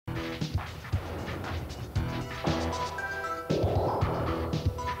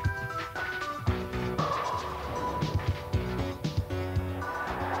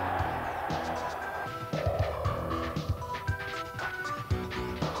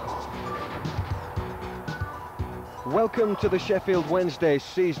Welcome to the Sheffield Wednesday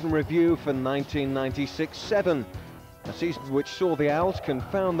season review for 1996-7, a season which saw the Owls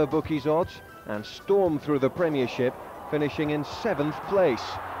confound the bookies' odds and storm through the Premiership, finishing in 7th place.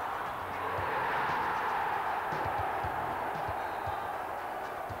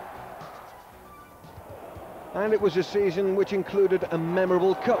 And it was a season which included a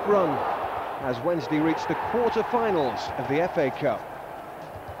memorable cup run, as Wednesday reached the quarter-finals of the FA Cup.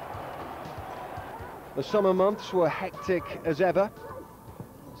 The summer months were hectic as ever.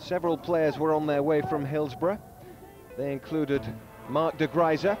 Several players were on their way from Hillsborough. They included Mark de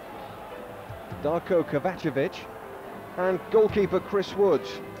Grijzer, Darko Kovacevic and goalkeeper Chris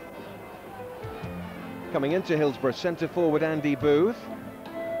Woods. Coming into Hillsborough, centre-forward Andy Booth,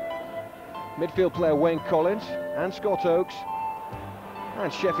 midfield player Wayne Collins and Scott Oakes,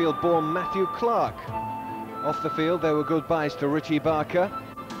 and Sheffield-born Matthew Clark. Off the field there were goodbyes to Richie Barker,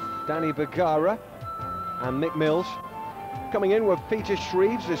 Danny Bergara and Mick Mills. Coming in were Peter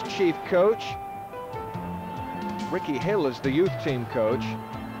Shreeves as chief coach, Ricky Hill as the youth team coach,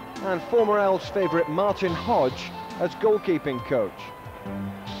 and former Owls favourite Martin Hodge as goalkeeping coach.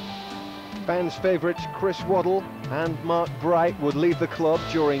 Fans' favourites Chris Waddle and Mark Bright would leave the club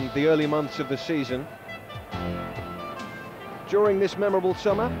during the early months of the season. During this memorable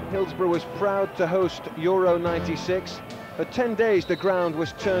summer, Hillsborough was proud to host Euro 96. For 10 days the ground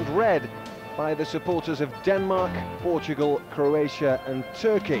was turned red by the supporters of Denmark, Portugal, Croatia and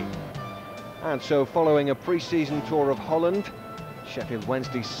Turkey. And so, following a pre-season tour of Holland, Sheffield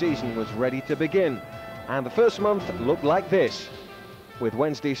Wednesday's season was ready to begin. And the first month looked like this. With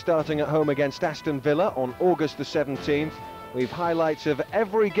Wednesday starting at home against Aston Villa on August the 17th, we've highlights of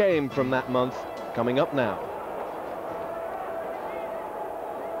every game from that month coming up now.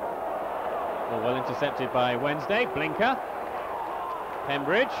 Well intercepted by Wednesday, Blinker,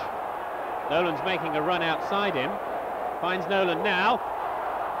 Pembridge. Nolan's making a run outside him, finds Nolan now,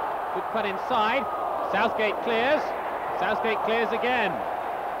 good cut inside, Southgate clears again.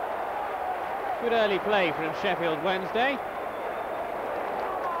 Good early play from Sheffield Wednesday.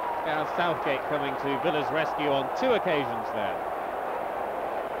 Gareth Southgate coming to Villa's rescue on 2 occasions there.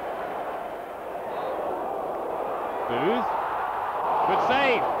 Booth, good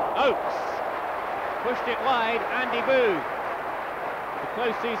save, Oakes, pushed it wide, Andy Booth. The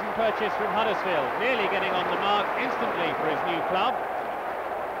close season purchase from Huddersfield, nearly getting on the mark instantly for his new club.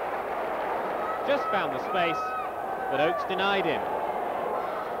 Just found the space, but Oakes denied him.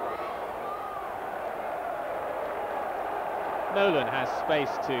 Nolan has space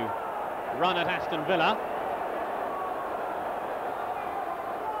to run at Aston Villa.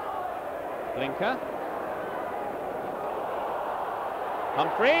 Blinker.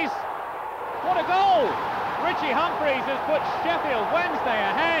 Humphreys. What a goal! Richie Humphreys has put Sheffield Wednesday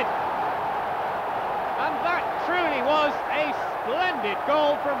ahead. And that truly was a splendid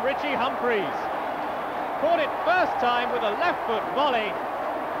goal from Richie Humphreys. Caught it first time with a left foot volley,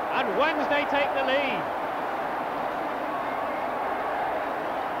 and Wednesday take the lead.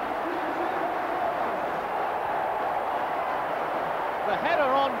 The header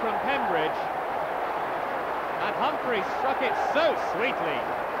on from Pembridge, and Humphreys struck it so sweetly.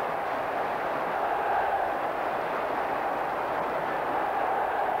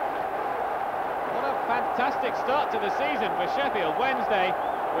 What a fantastic start to the season for Sheffield Wednesday,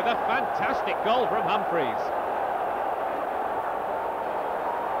 with a fantastic goal from Humphreys.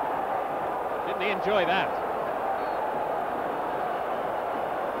 Didn't he enjoy that?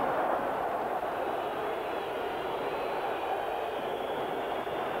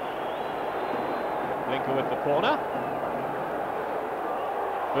 Blinker with the corner.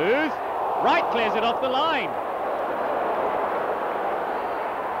 Booth, Wright clears it off the line.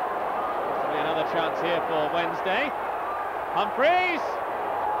 Possibly another chance here for Wednesday. Humphreys!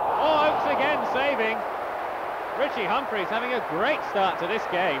 Oh, Oakes again saving. Richie Humphreys having a great start to this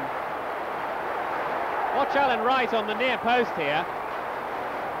game. Watch Alan Wright on the near post here.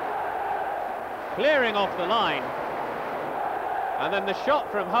 Clearing off the line. And then the shot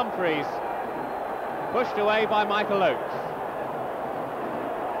from Humphreys, pushed away by Michael Oakes.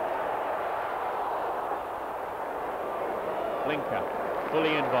 Blinker,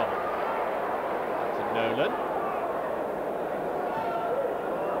 fully involved. To Nolan.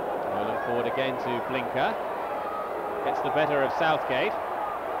 Nolan forward again to Blinker. Gets the better of Southgate.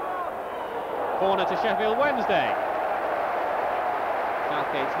 Corner to Sheffield Wednesday.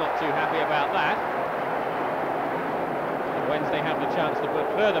 Southgate's not too happy about that. And Wednesday have the chance to put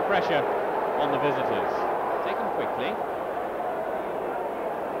further pressure on the visitors. Taken quickly.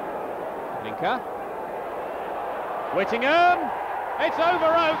 Blinker. Whittingham! It's over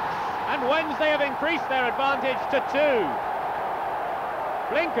Oakes, And Wednesday have increased their advantage to 2.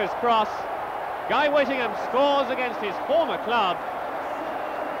 Blinker's cross. Guy Whittingham scores against his former club.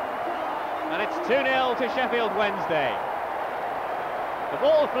 And it's 2-0 to Sheffield Wednesday. The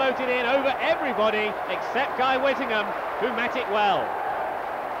ball floated in over everybody except Guy Whittingham, who met it well.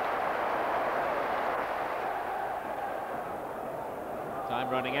 Time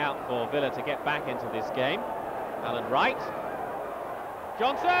running out for Villa to get back into this game. Alan Wright.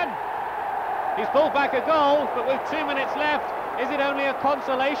 Johnson! He's pulled back a goal, but with 2 minutes left, is it only a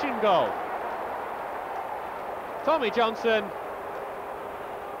consolation goal? Tommy Johnson.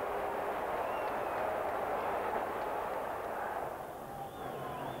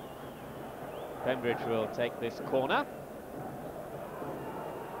 Pembridge will take this corner.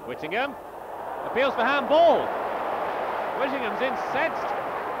 Whittingham appeals for handball. Whittingham's incensed.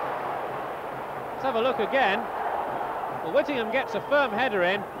 Let's have a look again. Well, Whittingham gets a firm header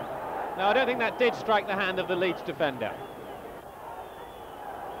in. No, I don't think that did strike the hand of the Leeds defender.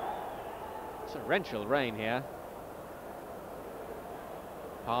 Torrential rain here.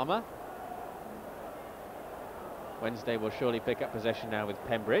 Palmer. Wednesday will surely pick up possession now with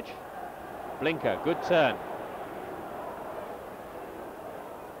Pembridge. Blinker, good turn.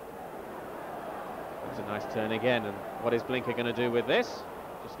 That's a nice turn again, and what is Blinker going to do with this?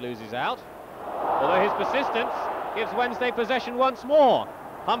 Just loses out. Although his persistence gives Wednesday possession once more.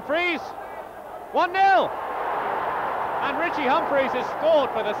 Humphreys, 1-0! And Richie Humphreys has scored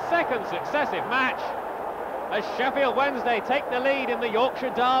for the second successive match as Sheffield Wednesday take the lead in the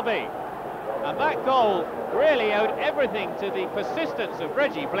Yorkshire Derby. And that goal really owed everything to the persistence of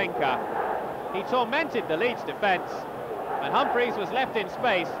Reggie Blinker. He tormented the Leeds defence, and Humphreys was left in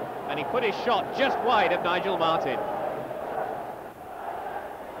space, and he put his shot just wide of Nigel Martin.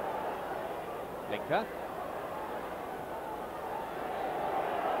 Blinker.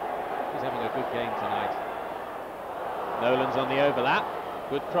 He's having a good game tonight. Nolan's on the overlap.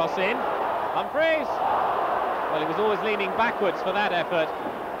 Good cross in. Humphreys. Well, he was always leaning backwards for that effort.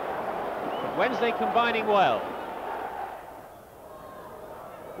 But Wednesday combining well.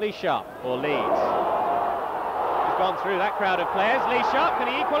 Lee Sharp for Leeds. He's gone through that crowd of players. Lee Sharp, can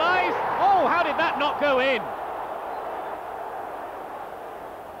he equalise? Oh, how did that not go in?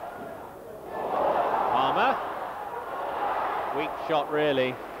 Palmer. Weak shot,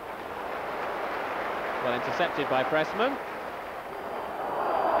 really. Well intercepted by Pressman.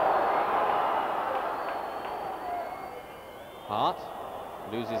 Hart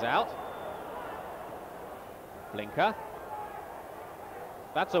loses out. Blinker.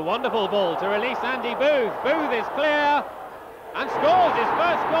 That's a wonderful ball to release Andy Booth. Booth is clear and scores his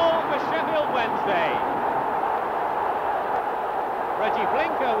first goal for Sheffield Wednesday. Reggie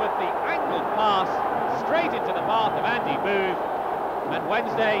Blinker with the angled pass straight into the path of Andy Booth, and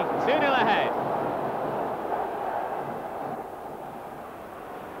Wednesday 2-0 ahead.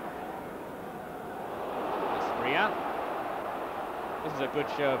 Aspria. This is a good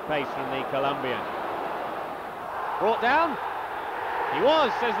show of pace from the Colombian. Brought down. He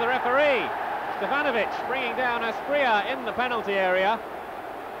was, says the referee. Stefanovic bringing down Aspria in the penalty area.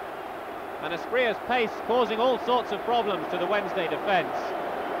 And Aspria's pace causing all sorts of problems to the Wednesday defence.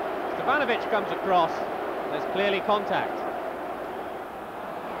 Stefanovic comes across. There's clearly contact.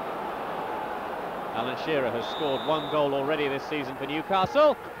 Alan Shearer has scored 1 goal already this season for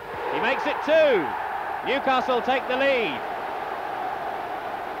Newcastle. He makes it 2. Newcastle take the lead.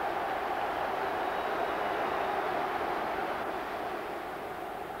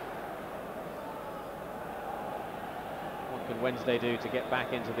 What can Wednesday do to get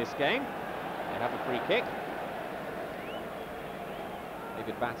back into this game? They have a free kick.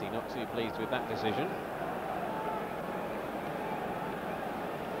 David Batty not too pleased with that decision.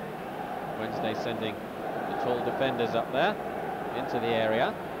 Wednesday sending the tall defenders up there into the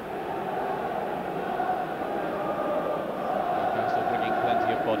area. Newcastle bringing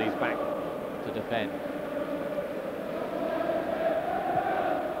plenty of bodies back to defend.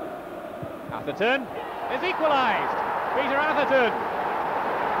 Atherton is equalised. Peter Atherton,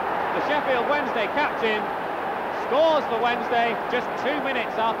 the Sheffield Wednesday captain, scores for Wednesday just 2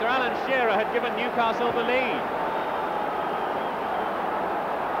 minutes after Alan Shearer had given Newcastle the lead.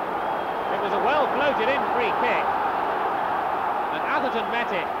 It was a well-floated in free kick, and Atherton met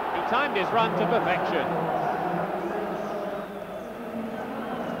it. He timed his run to perfection.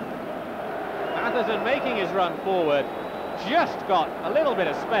 Atherton making his run forward, just got a little bit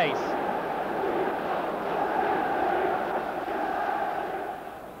of space.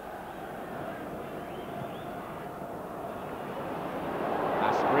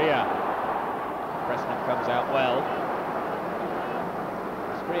 Pressman comes out well.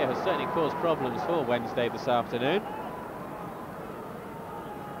 Korea has certainly caused problems for Wednesday this afternoon.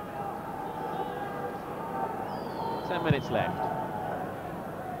 Ten minutes left.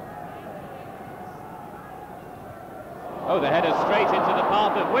 Oh, the header straight into the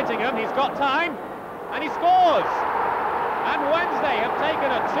path of Whittingham. He's got time, and he scores! And Wednesday have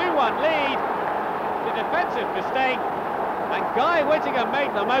taken a 2-1 lead. The defensive mistake, and Guy Whittingham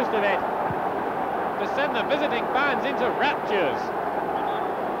made the most of it to send the visiting fans into raptures.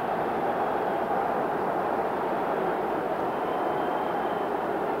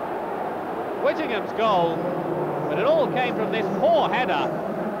 Whittingham's goal, but it all came from this poor header.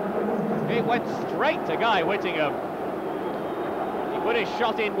 It went straight to Guy Whittingham. He put his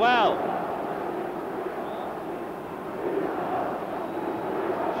shot in well.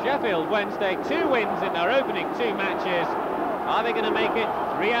 Sheffield Wednesday, 2 wins in their opening 2 matches. Are they going to make it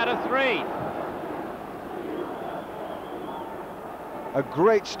 3 out of 3? A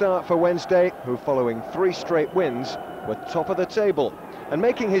great start for Wednesday, who following 3 straight wins were top of the table. And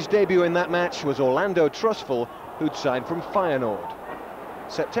making his debut in that match was Orlando Trustful, who'd signed from Feyenoord.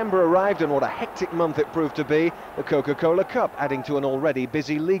 September arrived, and what a hectic month it proved to be, the Coca-Cola Cup adding to an already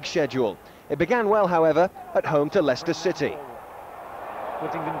busy league schedule. It began well, however, at home to Leicester City.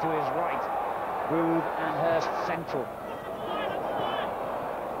 Whittingham to his right, Booth and Hurst central.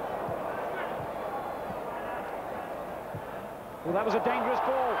 Well, that was a dangerous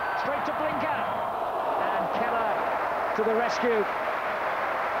ball, straight to Blinker, and Keller to the rescue.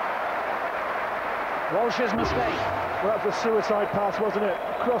 Walsh's mistake. Well, that was a suicide pass, wasn't it?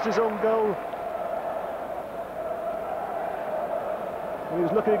 Across his own goal. He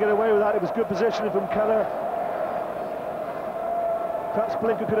was looking to get away with that. It was good positioning from Keller. Perhaps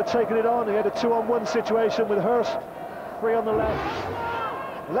Blinker could have taken it on. He had a 2-on-1 situation with Hurst, free on the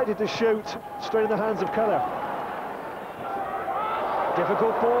left. Elected to shoot, straight in the hands of Keller.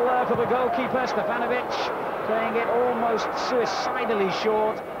 Difficult ball there for the goalkeeper, Stefanovic, playing it almost suicidally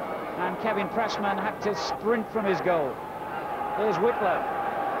short, and Kevin Pressman had to sprint from his goal. Here's Whitlow.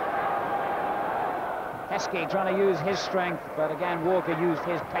 Heskey trying to use his strength, but again Walker used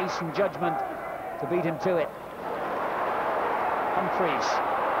his pace and judgment to beat him to it. Humphreys.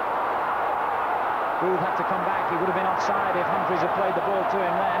 Booth had to come back. He would have been offside if Humphreys had played the ball to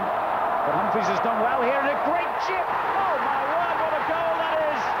him then. But Humphreys has done well here, and a great chip. Oh my word, what a goal that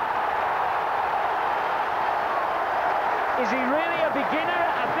is! Is he really a beginner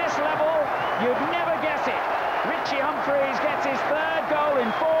at this level? You'd never guess it. Richie Humphreys gets his 3rd goal in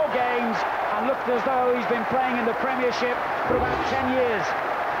 4 games and looked as though he's been playing in the Premiership for about 10 years.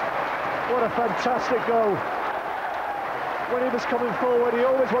 What a fantastic goal. When he was coming forward, he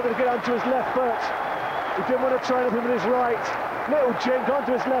always wanted to get onto his left foot. He didn't want to try anything with his right. Little jink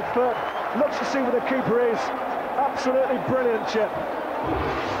onto his left foot. Looks to see where the keeper is. Absolutely brilliant chip.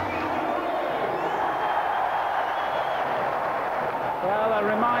 Well, a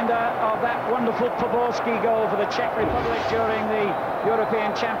reminder of that wonderful Poborski goal for the Czech Republic during the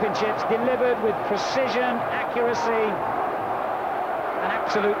European Championships, delivered with precision, accuracy, and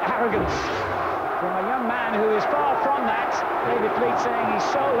absolute arrogance from a young man who is far from that. David Fleet saying he's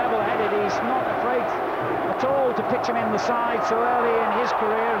so level-headed, he's not afraid at all to pitch him in the side so early in his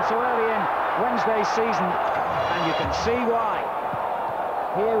career and so early in Wednesday's season, and you can see why.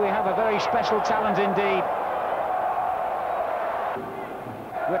 Here we have a very special talent indeed.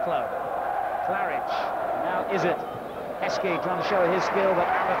 Whitlow, Claridge, now is it Heskey trying to show his skill, but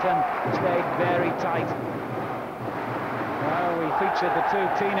Allerton stayed very tight. Well, we featured the 2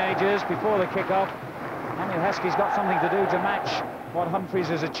 teenagers before the kick-off. Daniel Heskey's got something to do to match what Humphreys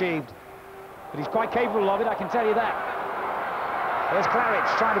has achieved, but he's quite capable of it, I can tell you that. There's Claridge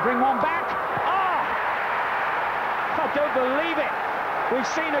trying to bring one back. Oh! I don't believe it. We've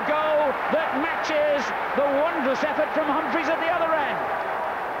seen a goal that matches the wondrous effort from Humphreys at the other end.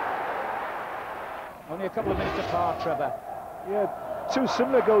 Only a couple of minutes apart, Trevor. Yeah, 2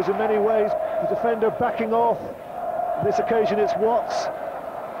 similar goals in many ways. The defender backing off. On this occasion it's Watts.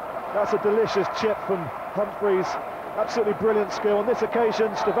 That's a delicious chip from Humphreys. Absolutely brilliant skill. On this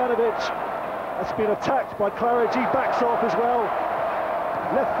occasion, Stefanovic has been attacked by Claridge. He backs off as well.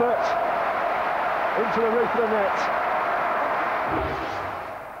 Left foot into the roof of the net.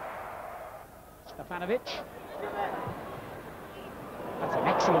 Stefanovic. That's an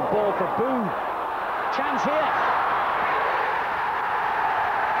excellent ball for Boone. Chance here.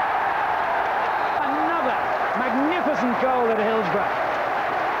 Another magnificent goal at Hillsborough.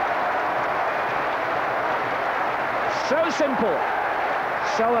 So simple,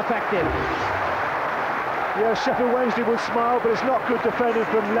 so effective. Yeah, Sheffield Wednesday will smile, but it's not good defending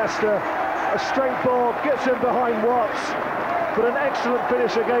from Leicester. A straight ball gets in behind Watts. but an excellent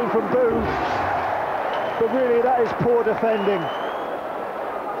finish again from Booth. But really, that is poor defending.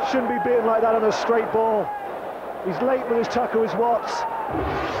 Shouldn't be beaten like that on a straight ball. He's late with his tackle with Watts.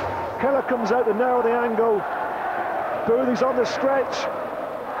 Keller comes out to narrow the angle. Booth is on the stretch.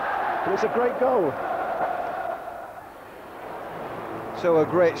 But it's a great goal. So a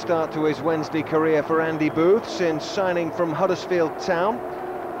great start to his Wednesday career for Andy Booth since signing from Huddersfield Town.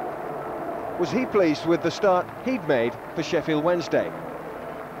 Was he pleased with the start he'd made for Sheffield Wednesday?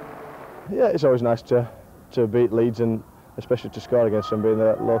 Yeah, it's always nice to beat Leeds, and especially to score against them, being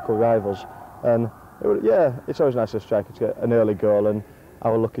their local rivals. And yeah, it's always nice as a striker to get an early goal, and I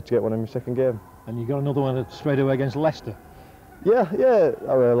was lucky to get one in my second game. And you got another one straight away against Leicester. Yeah,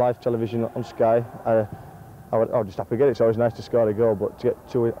 our live television on Sky. I was just happy to get it. It's always nice to score a goal, but to get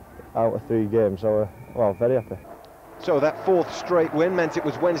 2 out of 3 games, so well, very happy. So that 4th straight win meant it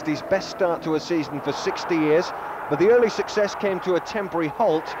was Wednesday's best start to a season for 60 years, but the early success came to a temporary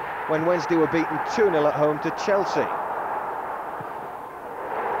halt when Wednesday were beaten 2-0 at home to Chelsea.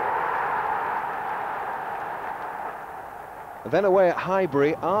 Then away at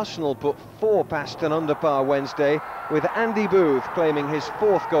Highbury, Arsenal put 4 past an under-par Wednesday, with Andy Booth claiming his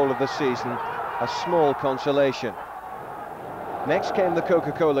 4th goal of the season, a small consolation. Next came the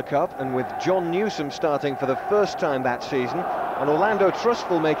Coca-Cola Cup, and with John Newsom starting for the first time that season, and Orlando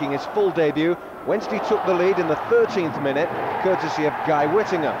Trustful making his full debut, Wednesday took the lead in the 13th minute, courtesy of Guy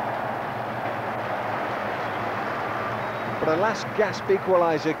Whittingham. But a last-gasp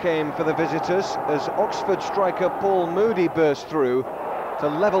equaliser came for the visitors as Oxford striker Paul Moody burst through to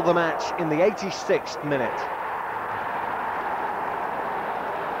level the match in the 86th minute.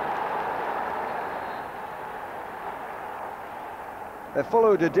 There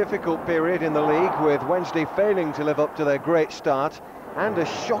followed a difficult period in the league, with Wednesday failing to live up to their great start, and a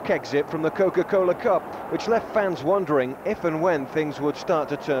shock exit from the Coca-Cola Cup, which left fans wondering if and when things would start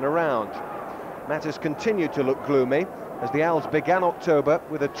to turn around. Matters continued to look gloomy as the Owls began October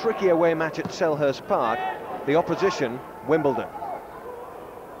with a tricky away match at Selhurst Park, the opposition Wimbledon.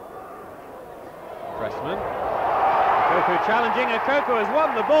 Pressman. Okoku challenging. Okoku has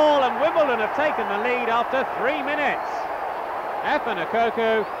won the ball, and Wimbledon have taken the lead after 3 minutes. Effen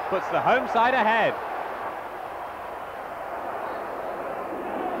Okoku puts the home side ahead.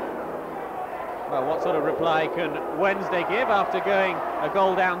 Well, what sort of reply can Wednesday give after going a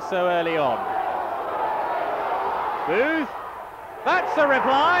goal down so early on? Booth, that's a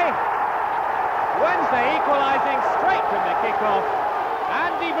reply. Wednesday equalising straight from the kickoff.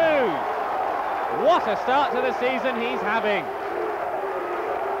 Andy Booth, what a start to the season he's having.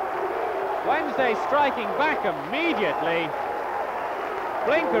 Wednesday striking back immediately.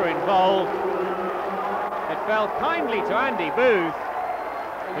 Blinker involved. It fell kindly to Andy Booth,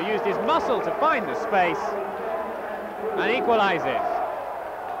 who used his muscle to find the space and equalises.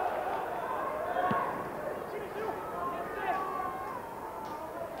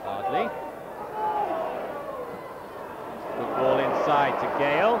 Hardly. Good ball inside to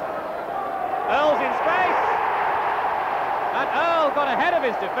Gale. Earl's in space, and Earl got ahead of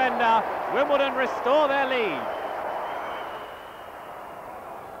his defender. Wimbledon restore their lead.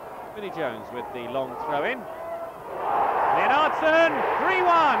 Vinnie Jones with the long throw-in. Leonardson,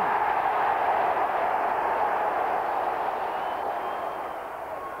 3-1.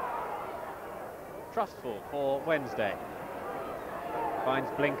 Trustful for Wednesday.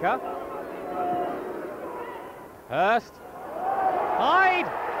 Finds Blinker. Hurst. Hyde,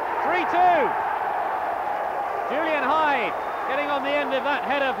 3-2. Julian Hyde getting on the end of that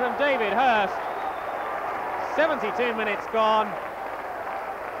header from David Hurst. 72 minutes gone.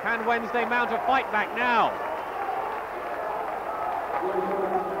 Can Wednesday mount a fight back now?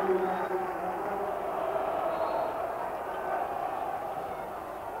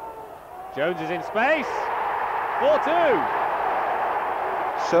 Jones is in space. 4-2.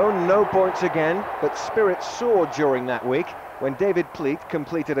 So no points again, but spirits soared during that week when David Pleat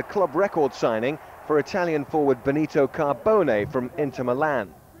completed a club record signing for Italian forward Benito Carbone from Inter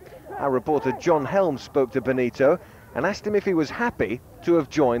Milan. Our reporter John Helms spoke to Benito and asked him if he was happy to have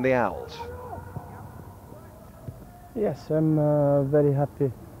joined the Owls. Yes, I'm very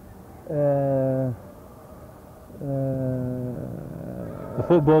happy. The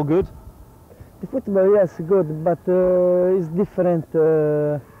football good? The football, yes, good, but it's different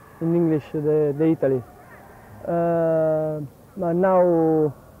in English, the Italy. But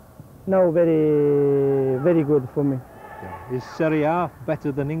now very good for me. Is Serie A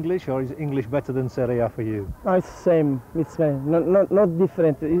better than English, or is English better than Serie A for you? No, it's same. It's same. Not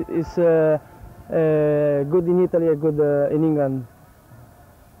different. It's good in Italy, good in England.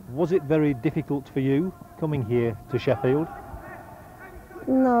 Was it very difficult for you coming here to Sheffield?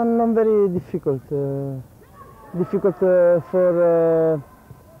 No, not very difficult. Difficult for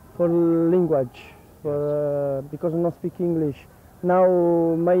language, because I don't speak English. Now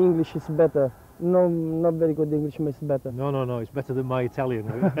my English is better. No, not very good English, but it's better. No, it's better than my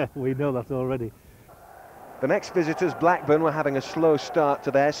Italian. We know that already. The next visitors, Blackburn, were having a slow start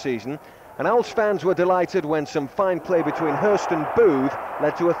to their season, and Owls fans were delighted when some fine play between Hurst and Booth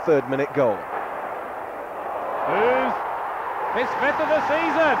led to a third-minute goal. Booth, his fifth of the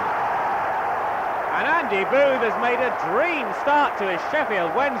season. And Andy Booth has made a dream start to his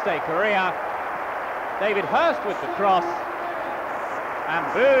Sheffield Wednesday career. David Hurst with the cross. And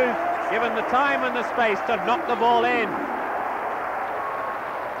Booth given the time and the space to knock the ball in.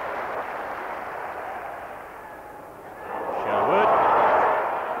 Sherwood.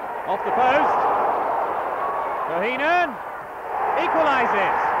 Off the post. Koheenan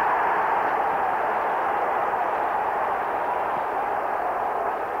equalises.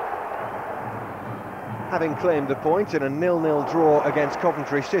 Having claimed a point in a 0-0 draw against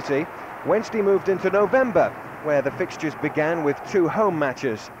Coventry City, Wednesday moved into November, where the fixtures began with two home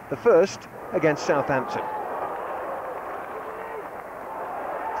matches, the first against Southampton.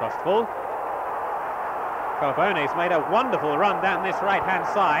 Trustful. Carbone's made a wonderful run down this right-hand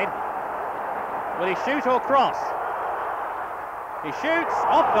side. Will he shoot or cross? He shoots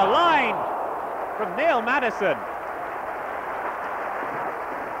off the line from Neil Maddison.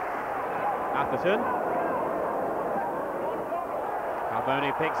 Atherton.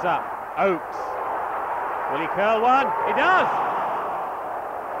 Carbone picks up. Oakes. Will he curl one? He does!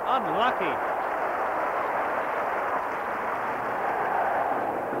 Unlucky.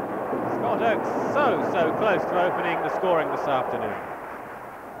 Scott Oakes so close to opening the scoring this afternoon.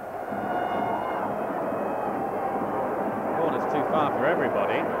 Corner's too far for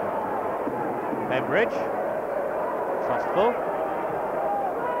everybody. Bembridge. Trustful.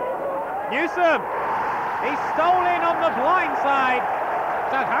 Newsom! He's stolen on the blind side.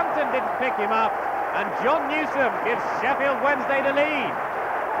 Southampton didn't pick him up, and John Newsom gives Sheffield Wednesday the lead.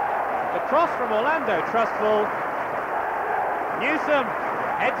 The cross from Orlando Trustful. Newsom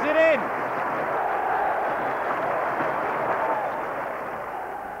heads it in.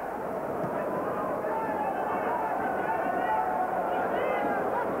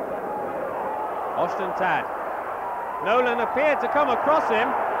 Ostenstad. Nolan appeared to come across him,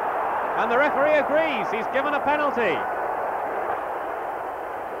 and the referee agrees. He's given a penalty.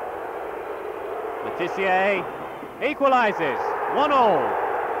 Letitia equalises, 1-1.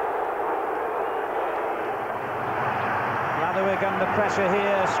 Latherwick under pressure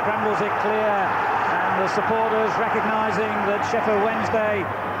here, scrambles it clear, and the supporters recognising that Sheffield Wednesday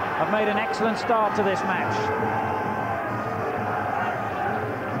have made an excellent start to this match.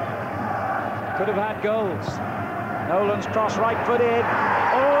 Could have had goals. Nolan's cross right-footed.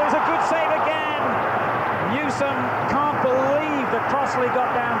 Oh, it's a good save again. Newsom can't believe that Crossley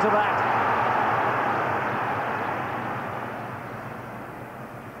got down to that.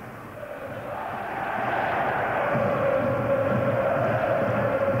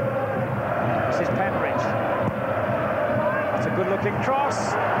 This is Pembridge. That's a good-looking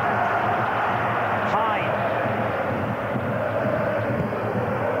cross. High.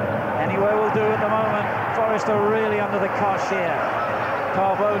 Anywhere will do at the moment. Forest are really under the cosh here.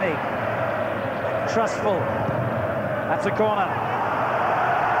 Carbone. Trustful. That's a corner.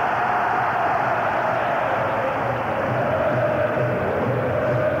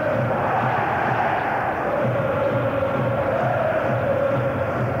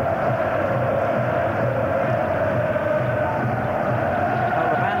 Well,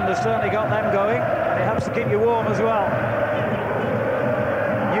 the band has certainly got them going, and it helps to keep you warm as well.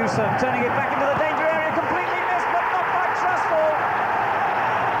 Newsom turning it back into the danger area, completely missed, but not by Trustful.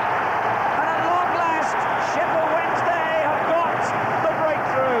 And at long last, Sheffield Wednesday have got the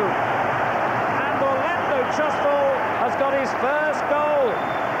breakthrough. And Orlando Trustful has got his first goal.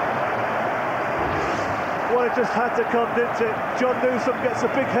 Well, it just had to come, didn't it? John Newsom gets a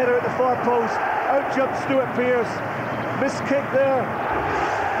big header at the far post. Out jumps Stuart Pearce. Missed kick there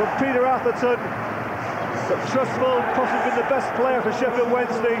from Peter Atherton. But Trustful, possibly been the best player for Sheffield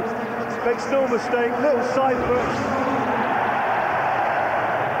Wednesday, makes no mistake, little side foot.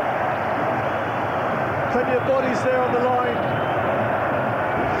 Plenty of bodies there on the line,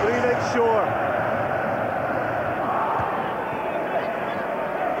 but he makes sure.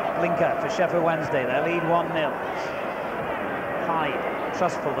 Blinker for Sheffield Wednesday, they lead 1-0. Hyde,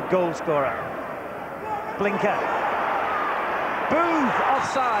 Trustful, the goal scorer. Blinker. Booth,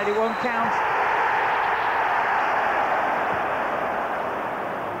 offside, it won't count.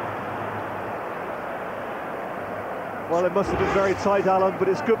 Well, it must have been very tight, Alan, but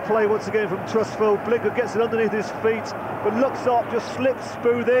it's good play once again from Trustful. Blinker gets it underneath his feet, but looks up, just slips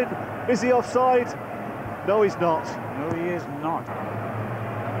smooth in. Is he offside? No, he's not. No, he is not.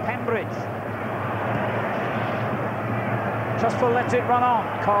 Pembridge. Trustful lets it run on.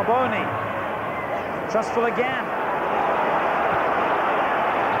 Carboni. Trustful again.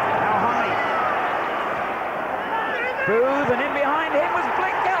 Now Honey. Booth, and in behind him was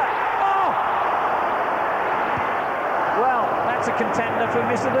Blinker. Oh! Well, that's a contender for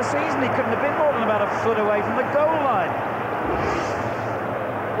miss of the season. He couldn't have been more than about a foot away from the goal line.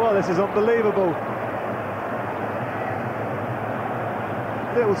 Well, this is unbelievable.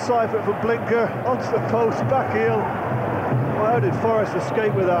 Little siphon from Blinker onto the post, back heel. Well, how did Forrest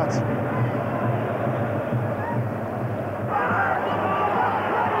escape with that?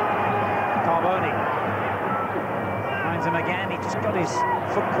 Carboni finds him again. He just got his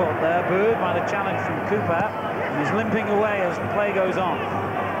foot caught there, booed by the challenge from Cooper. And he's limping away as the play goes on.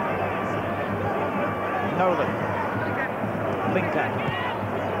 Nolan. Blinker.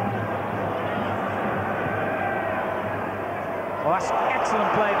 Well, that's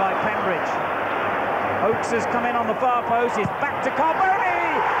excellent play by Pembridge. Oakes has come in on the far post. He's back to Carboni.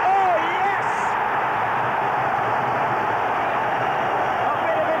 Oh, yes! A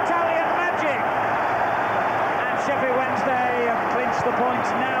bit of Italian magic. And Sheffield Wednesday have clinched the points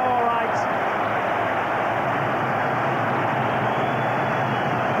now, all right.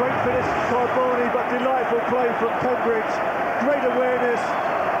 Great finish from Carboni, but delightful play from Pembridge. Great awareness.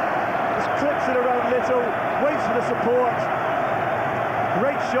 Just clips it around Little, waits for the support.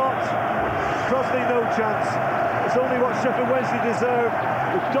 Great shot. Crosley no chance. It's only what Sheffield Wednesday deserve.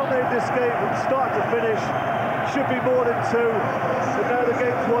 We've dominated this game from start to finish. Should be more than two, but now the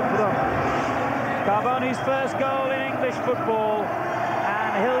game's won for them. Carboni's first goal in English football,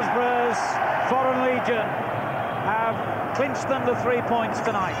 and Hillsborough's Foreign Legion have clinched them the 3 points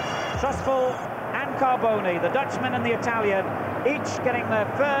tonight. Trustful and Carboni, the Dutchman and the Italian, each getting their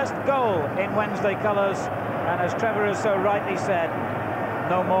first goal in Wednesday colours, and as Trevor has so rightly said,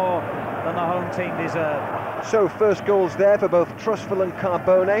 no more than the home team deserve. So first goals there for both Trustful and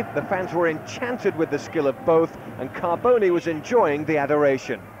Carboni. The fans were enchanted with the skill of both, and Carboni was enjoying the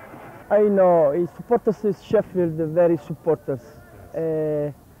adoration. I know supporters is Sheffield very supporters.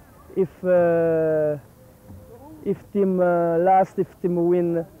 If team last, if team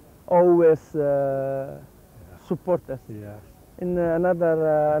win, always supporters. Yeah. In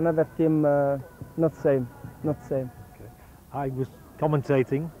another team, not same. Okay. I was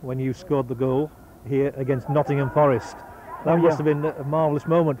commentating when you scored the goal here against Nottingham Forest. That must have been a marvellous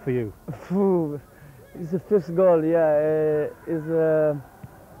moment for you. It's the first goal, yeah. Is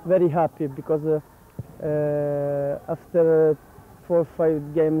very happy because after 4 or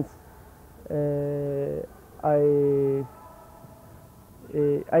 5 games,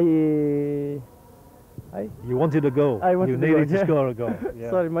 You wanted a goal. You needed to score a goal.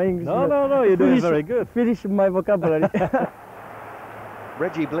 Yeah. Sorry, my English. No, you're doing very good. Finish my vocabulary.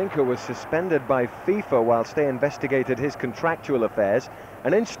 Reggie Blinker was suspended by FIFA whilst they investigated his contractual affairs,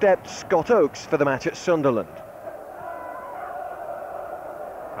 and in stepped Scott Oakes for the match at Sunderland.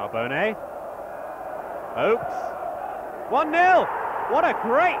 Carboni. Oakes. 1-0. What a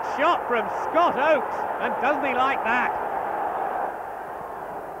great shot from Scott Oakes, and doesn't he like that?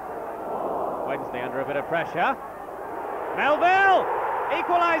 Wednesday under a bit of pressure. Melville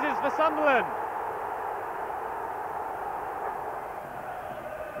equalises for Sunderland.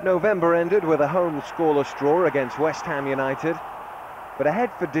 November ended with a home scoreless draw against West Ham United, but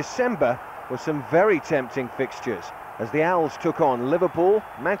ahead for December were some very tempting fixtures as the Owls took on Liverpool,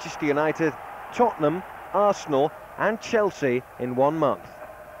 Manchester United, Tottenham, Arsenal and Chelsea in 1 month.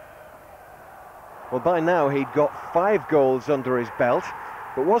 Well, by now he'd got 5 goals under his belt,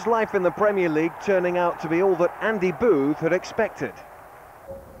 but was life in the Premier League turning out to be all that Andy Booth had expected?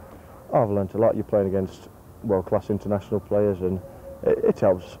 I've learnt a lot. You're playing against world-class international players, and it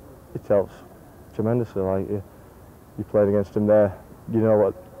helps. It helps tremendously. Like you're playing against them there, you know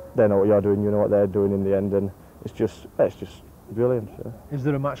what they know what you're doing, you know what they're doing in the end, and it's just brilliant. Yeah. Is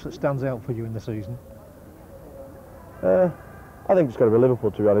there a match that stands out for you in the season? I think it's got to be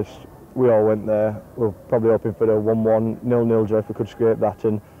Liverpool, to be honest. We all went there. We're probably hoping for the 1-1, 0-0 draw if we could scrape that,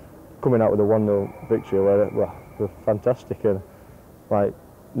 and coming out with a 1-0 victory where we're fantastic, and like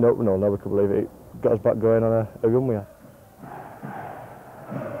nobody could believe it. It got us back going on a run we had.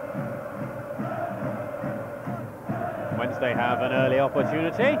 Wednesday have an early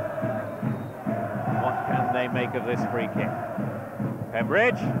opportunity. What can they make of this free kick?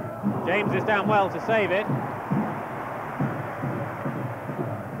 Pembridge. James is down well to save it.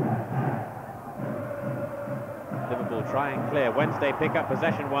 Liverpool try and clear. Wednesday pick up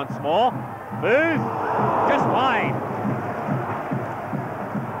possession once more. Booth, just wide.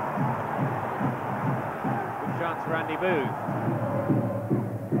 Good chance for Andy Booth.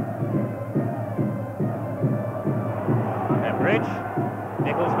 Pembridge.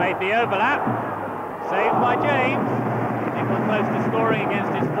 Nichols made the overlap. Saved by James. Nichols close to scoring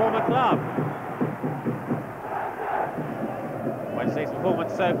against his former club. Wednesday's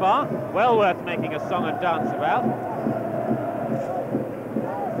performance so far, well worth making a song and dance about.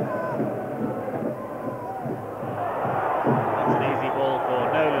 That's an easy ball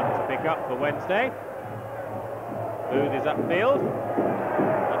for Nolan to pick up for Wednesday. Booth is upfield,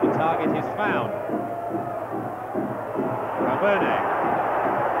 and the target is found. Carbone.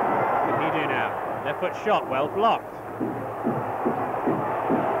 What can he do now? Left foot shot, well blocked.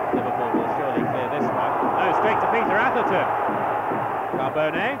 Liverpool will surely clear this one. No, straight to Peter Atherton.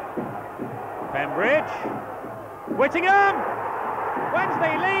 Carbone. Pembridge. Whittingham!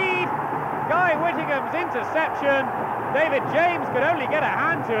 Wednesday lead! Guy Whittingham's interception. David James could only get a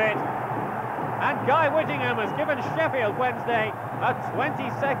hand to it. And Guy Whittingham has given Sheffield Wednesday a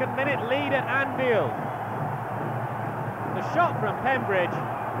 22nd minute lead at Anfield. The shot from Pembridge,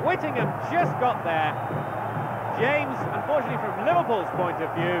 Whittingham just got there. James, unfortunately from Liverpool's point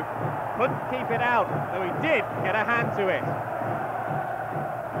of view, couldn't keep it out, though he did get a hand to it.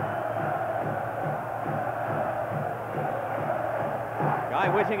 Guy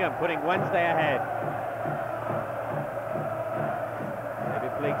Whittingham putting Wednesday ahead.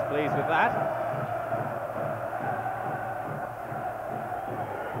 David Bleek's pleased with that.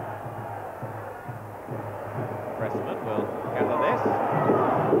 Pressman will gather this.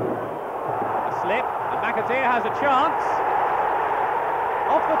 A slip, and McAteer has a chance.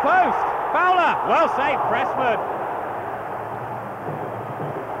 Off the post, Fowler, well saved, Pressman.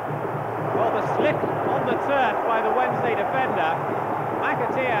 Well, the slip on the turf by the Wednesday defender.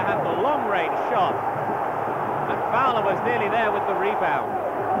 McAteer had the long-range shot, and Fowler was nearly there with the rebound.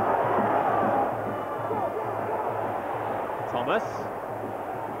 Thomas.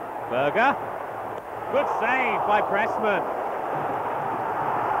 Berger. Good save by Pressman.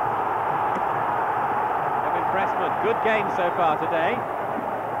 Kevin Pressman, good game so far today.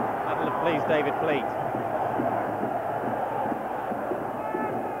 That'll have pleased David Pleat.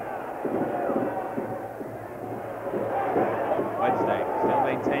 Wednesday still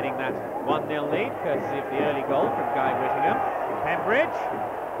maintaining that 1-0 lead, courtesy of the early goal from Guy Whittingham. Pembridge,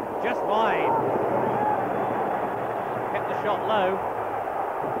 just wide. Kept the shot low.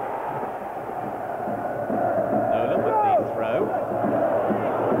 Nolan with the throw.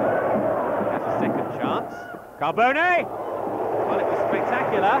 Has a second chance. Carbone! Well, it was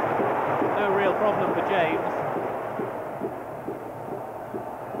spectacular. No real problem for James.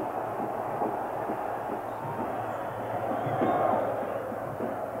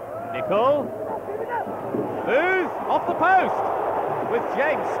 Nicol. Booth off the post. With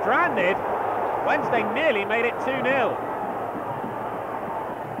James stranded, Wednesday nearly made it 2-0.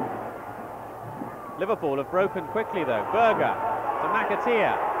 Liverpool have broken quickly though. Berger to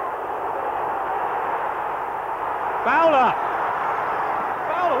McAteer. Fowler!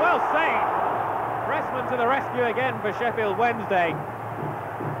 Fowler well saved. Pressman to the rescue again for Sheffield Wednesday.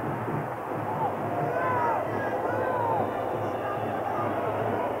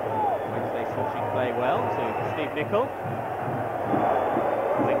 Wednesday switching play well to Steve Nicol.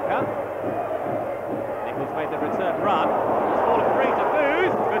 Zinker. Nichols made the return run. It's fallen free to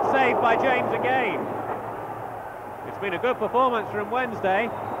Booth. Good save by James again. It's been a good performance from Wednesday.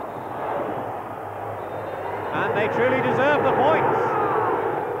 And they truly deserve the points.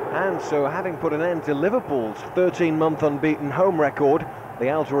 And so, having put an end to Liverpool's 13-month unbeaten home record, the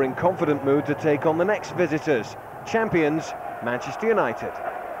Owls are in confident mood to take on the next visitors, champions Manchester United.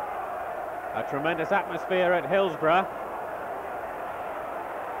 A tremendous atmosphere at Hillsborough.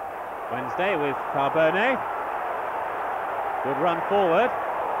 Wednesday with Carbone. Good run forward.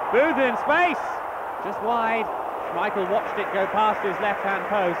 Booth in space. Just wide. Schmeichel watched it go past his left-hand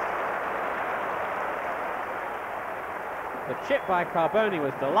post. The chip by Carbone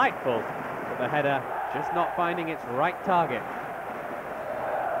was delightful, but the header just not finding its right target.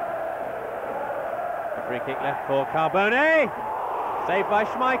 A free kick left for Carbone. Saved by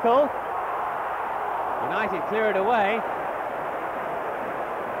Schmeichel. United clear it away.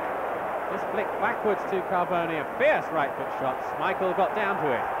 Just flicked backwards to Carbone, a fierce right foot shot. Schmeichel got down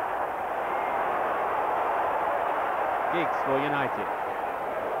to it. Giggs for United.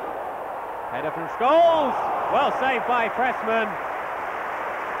 Header from Scholes. Well saved by Pressman.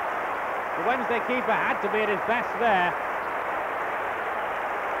 The Wednesday keeper had to be at his best there.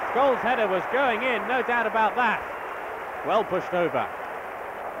 Scholes' header was going in, no doubt about that. Well pushed over.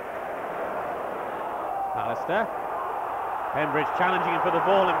 Pallister. Pembridge challenging him for the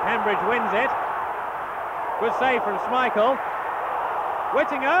ball, and Pembridge wins it. Good save from Schmeichel.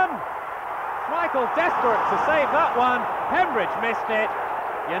 Whittingham. Schmeichel desperate to save that one. Pembridge missed it.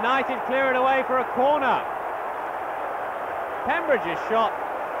 United clear it away for a corner. Pembridge's shot.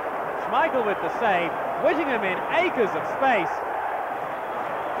 Schmeichel with the save. Whittingham in acres of space.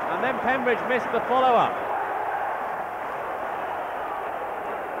 And then Pembridge missed the follow-up.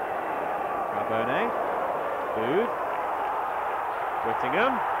 Carbone. Food.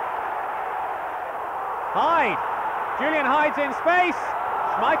 Whittingham. Hyde. Julian Hyde's in space.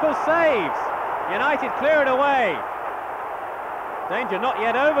 Schmeichel saves. United clear it away. Danger not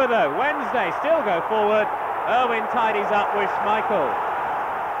yet over though. Wednesday still go forward. Irwin tidies up with Schmeichel.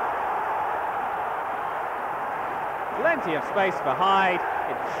 Plenty of space for Hyde.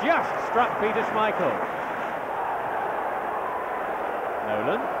 It just struck Peter Schmeichel.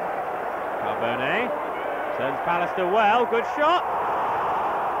 Nolan. Carbone. Turns Pallister well. Good shot.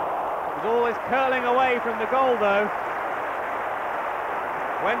 It was always curling away from the goal though.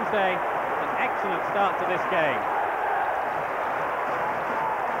 Wednesday, an excellent start to this game.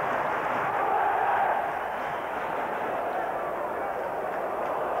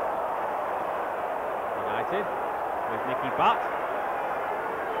 United with Nicky Butt.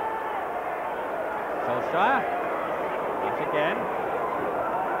 Solskjaer, yet again.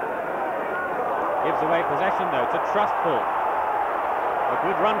 Gives away possession though to Trustful. A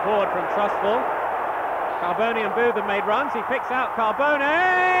good run forward from Trustful. Carbone and Booth have made runs. He picks out Carbone. 1-0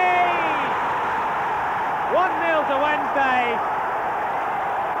 to Wednesday.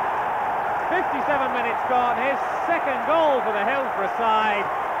 57 minutes gone. His second goal for the Hillsborough side.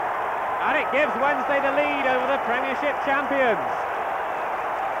 And it gives Wednesday the lead over the Premiership champions.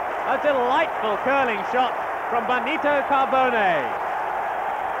 A delightful curling shot from Benito Carbone.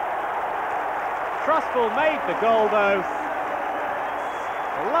 Trustful made the goal though.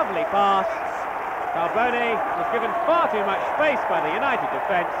 A lovely pass. Carbone was given far too much space by the United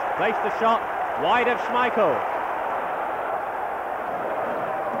defence. Placed the shot wide of Schmeichel.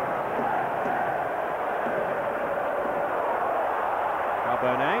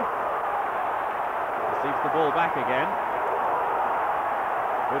 Carbone receives the ball back again.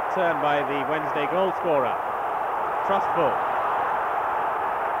 Good turn by the Wednesday goal scorer. Trustful.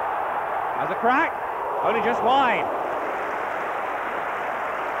 Has a crack, only just wide.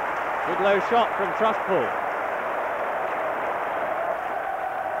 Good low shot from Trustful.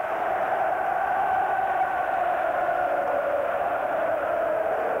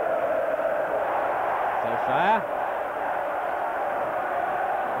 Solskjaer.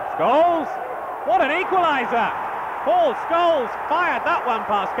 Scholes! What an equaliser! Paul Scholes fired that one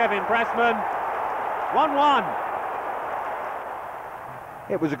past Kevin Pressman. 1-1.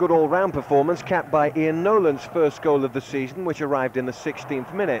 It was a good all-round performance, capped by Ian Nolan's first goal of the season, which arrived in the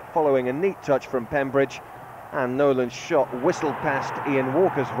 16th minute, following a neat touch from Pembridge, and Nolan's shot whistled past Ian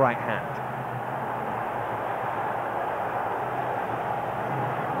Walker's right hand.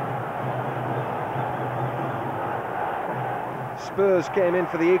 Spurs came in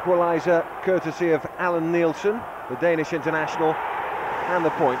for the equaliser, courtesy of Alan Nielsen, the Danish international, and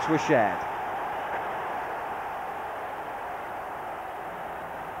the points were shared.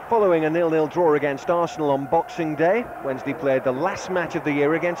 Following a 0-0 draw against Arsenal on Boxing Day, Wednesday played the last match of the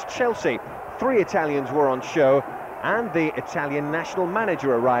year against Chelsea. 3 Italians were on show, and the Italian national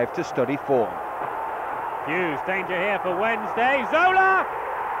manager arrived to study form. Hughes, danger here for Wednesday. Zola!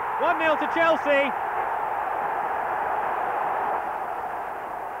 1-0 to Chelsea.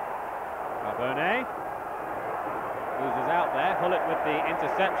 Carbone loses out there. Hullett with the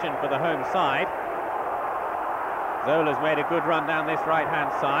interception for the home side. Zola's made a good run down this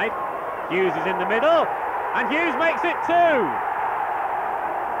right-hand side. Hughes is in the middle, and Hughes makes it 2.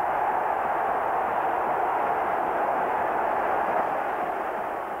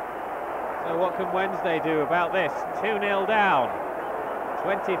 So what can Wednesday do about this? 2-0 down.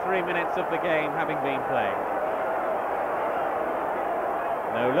 23 minutes of the game having been played.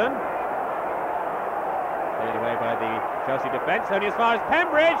 Nolan. Cleared away by the Chelsea defence, only as far as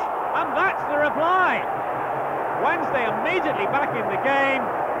Pembridge, and that's the reply. Wednesday immediately back in the game.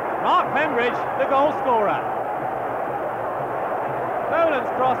 Mark Pembridge, the goal scorer. Nolan's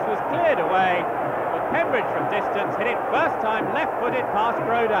cross was cleared away, but Pembridge from distance hit it first time left-footed past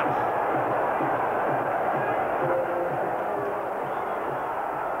Brodash.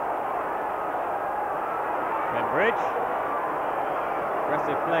 Pembridge.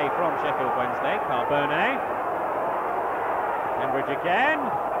 Aggressive play from Sheffield Wednesday. Carbone. Pembridge again.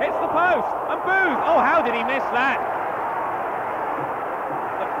 Hits the post. And Booth. Oh, how did he miss that?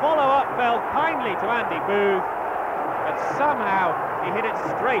 fell kindly to Andy Booth, but somehow he hit it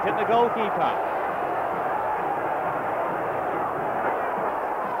straight at the goalkeeper.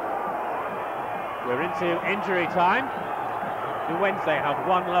 We're into injury time. The Wednesday have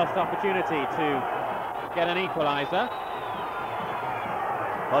one last opportunity to get an equaliser.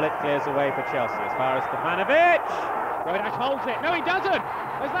 Bullet clears away for Chelsea as far as Stefanovic. Rodash holds it. No, he doesn't.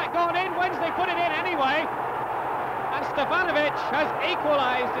 Has that gone in? Wednesday put it in anyway. And Stefanovic has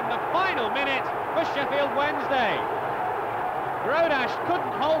equalised in the final minute for Sheffield Wednesday. Rodash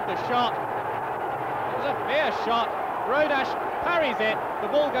couldn't hold the shot. It was a fierce shot. Rodash parries it. The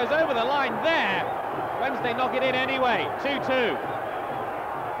ball goes over the line there. Wednesday knock it in anyway. 2-2.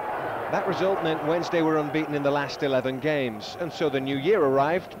 That result meant Wednesday were unbeaten in the last 11 games, and so the new year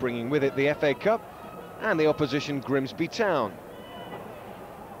arrived, bringing with it the FA Cup and the opposition Grimsby Town.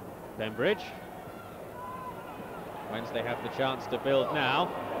 Bembridge. Wednesday have the chance to build now.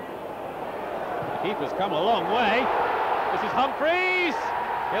 The keeper's come a long way. This is Humphreys.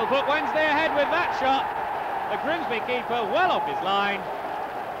 He'll put Wednesday ahead with that shot. The Grimsby keeper well off his line.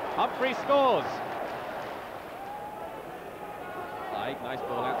 Humphreys scores. Nice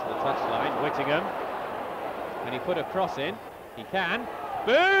ball out to the touchline. Whittingham. Can he put a cross in? He can.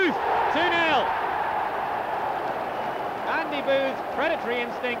 Booth! 2-0. Andy Booth's predatory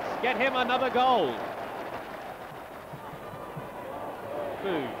instincts get him another goal.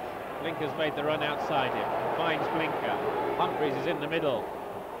 Booth. Blinker's made the run outside him. Finds Blinker. Humphreys is in the middle.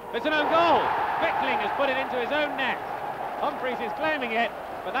 It's an own goal. Bickling has put it into his own net. Humphreys is claiming it,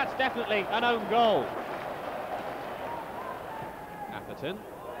 but that's definitely an own goal. Atherton.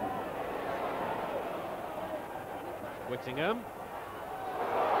 Whittingham.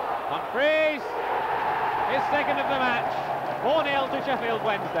 Humphreys. His second of the match. 4-0 to Sheffield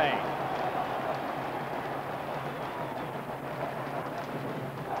Wednesday.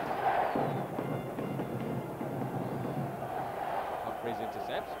 Humphreys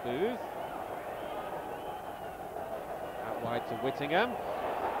intercepts. Booth. Out wide to Whittingham.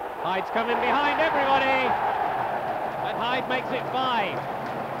 Hyde's coming behind everybody. And Hyde makes it 5.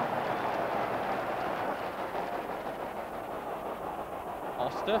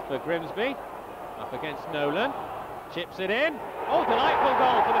 Oster for Grimsby. Up against Nolan. Chips it in. Oh, delightful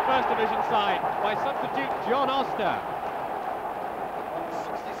goal for the First Division side by substitute John Oster.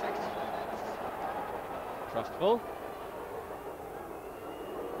 Trustful.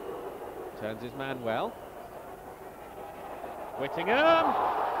 Turns his man well. Whittingham.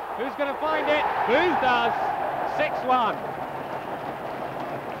 Who's going to find it? Booth does. 6-1.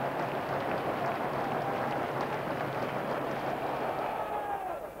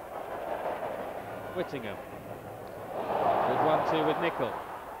 Whittingham. Good 1-2 with Nicol.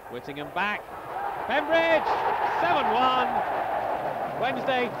 Whittingham back. Bembridge. 7-1.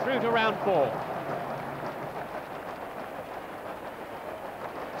 Wednesday through to round 4.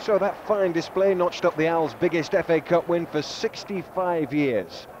 So that fine display notched up the Owls' biggest FA Cup win for 65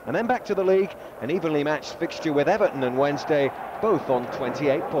 years. And then back to the league, an evenly matched fixture with Everton and Wednesday, both on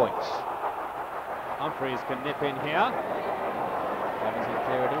 28 points. Humphreys can nip in here. Everton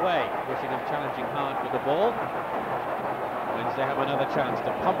clear it away. Whittingham challenging hard for the ball. Wednesday have another chance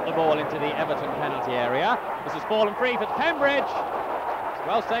to pump the ball into the Everton penalty area. This has fallen free for Pembridge. It's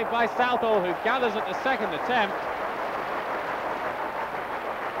well saved by Southall, who gathers at the second attempt.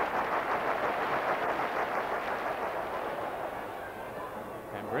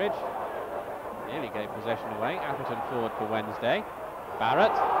 Pembridge nearly gave possession away. Atherton forward for Wednesday.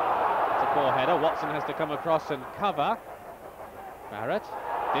 Barrett. It's a poor header. Watson has to come across and cover. Barrett.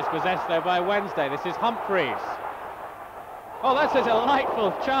 Dispossessed though by Wednesday. This is Humphreys. Oh, that's a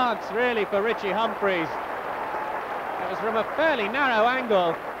delightful chance really for Richie Humphreys. It was from a fairly narrow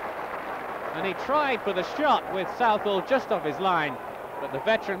angle and he tried for the shot with Southall just off his line, but the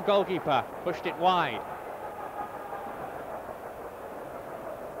veteran goalkeeper pushed it wide.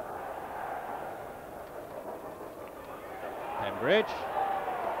 Pembridge.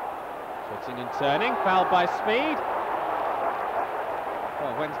 Switching and turning, fouled by Speed.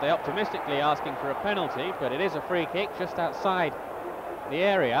 Well, Wednesday optimistically asking for a penalty, but it is a free kick just outside the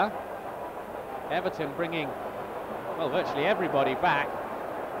area. Everton bringing, well, virtually everybody back.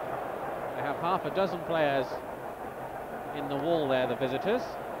 They have half a dozen players in the wall there, the visitors.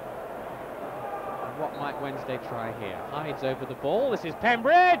 And what might Wednesday try here? Hyde's over the ball. This is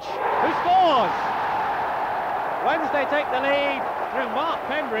Pembridge, who scores! Wednesday take the lead through Mark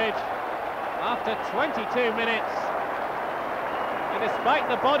Pembridge after 22 minutes. And despite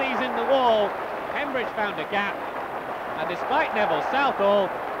the bodies in the wall, Pembridge found a gap. And despite Neville Southall,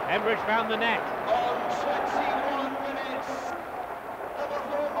 Pembridge found the net. On 21 minutes, number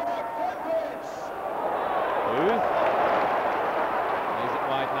 4 Mark Pembridge.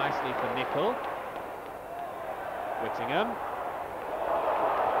 for Nicol. Whittingham.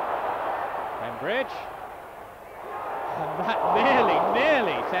 Pembridge. And that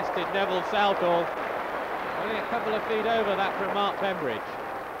nearly tested Neville Southall. Only a couple of feet over that from Mark Pembridge.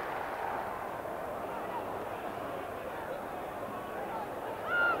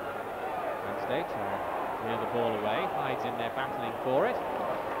 Wednesday to clear the ball away, hides in there battling for it.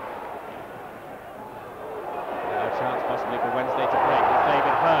 No chance possibly for Wednesday to break with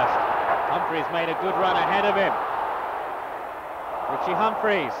David Hurst. Humphreys made a good run ahead of him. Richie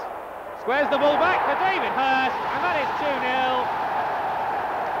Humphreys squares the ball back to David Hurst, and that is 2-0.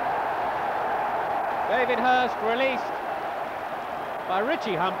 David Hurst released by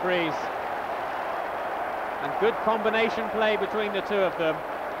Richie Humphreys, and good combination play between the two of them.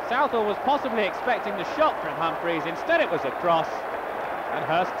 Southall was possibly expecting the shot from Humphreys, instead it was a cross, and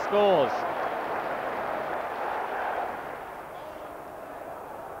Hurst scores.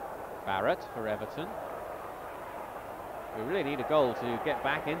 Barrett for Everton. We really need a goal to get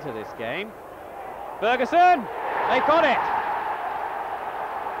back into this game. Ferguson! They've got it!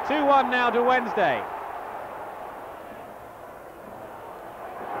 2-1 now to Wednesday.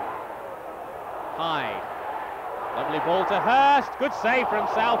 Hyde. Lovely ball to Hurst. Good save from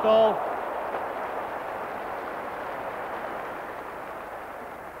Southall.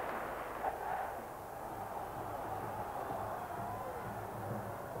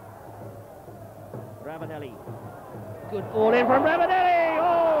 Ravanelli. Good ball in from Ravanelli.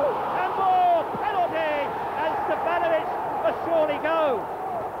 Oh, and more penalty, and Stefanovic must surely go.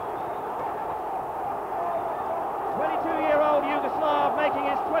 22-year-old Yugoslav making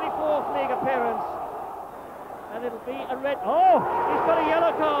his 24th league appearance. And it'll be a red... Oh, he's got a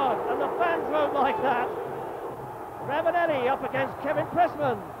yellow card, and the fans won't like that. Ravanelli up against Kevin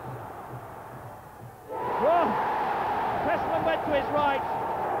Pressman. Oh, Pressman went to his right,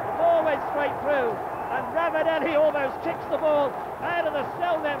 the ball went straight through, and Ravanelli almost kicks the ball out of the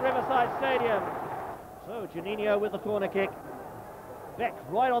Selnet Riverside Stadium. So, Juninho with the corner kick. Beck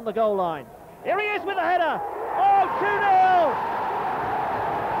right on the goal line. Here he is with the header. Oh, 2-0!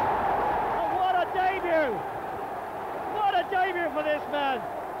 Oh, what a debut! What a debut for this man!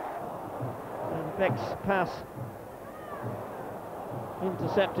 And Beck's pass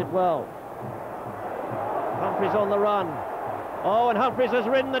intercepted well. Humphreys on the run. Oh, and Humphreys has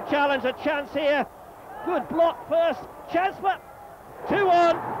ridden the challenge. A chance here. Good block first. Chance for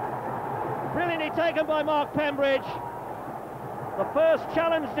 2-1. Brilliantly taken by Mark Pembridge. The first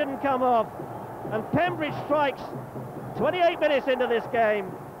challenge didn't come off, and Pembridge strikes 28 minutes into this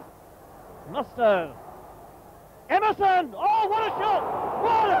game. Musto. Emerson! Oh, what a shot!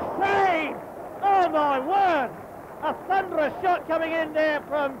 What a save! Oh my word! A thunderous shot coming in there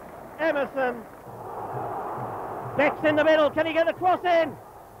from Emerson. Beck's in the middle. Can he get the cross in?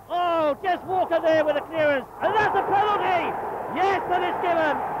 Oh, just Walker there with a clearance, and that's a penalty! Yes, that is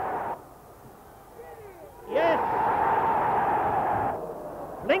given. Yes.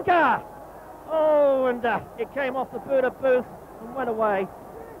 Linker! Oh, and it came off the boot of Booth and went away.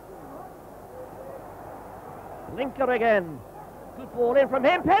 Linker again. Good ball in from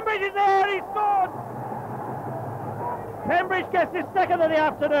him. Pembridge is there, he scored! Pembridge gets his second of the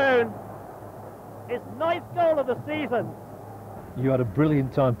afternoon. His 9th goal of the season. You had a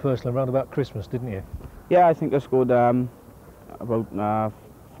brilliant time personally around about Christmas, didn't you? Yeah, I think I scored about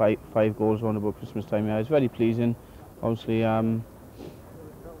five goals around about Christmas time. Yeah, it's very pleasing. Obviously,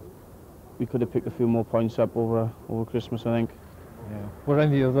 we could have picked a few more points up over Christmas, I think. Yeah. Were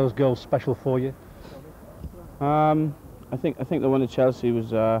any of those goals special for you? I think the one at Chelsea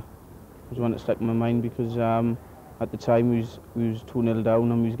was one that stuck in my mind because at the time we was 2-0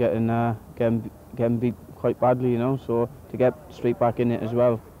 down and we was getting beat quite badly, you know. So to get straight back in it as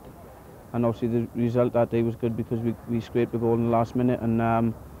well, and obviously the result that day was good because we scraped the goal in the last minute, and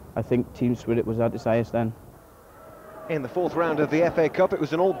I think team spirit was at its highest then. In the 4th round of the FA Cup, it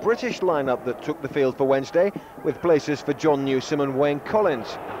was an all-British lineup that took the field for Wednesday, with places for John Newsom and Wayne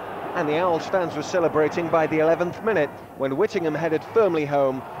Collins. And the Owls fans were celebrating by the 11th minute when Whittingham headed firmly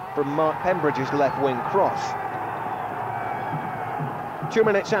home from Mark Pembridge's left-wing cross. 2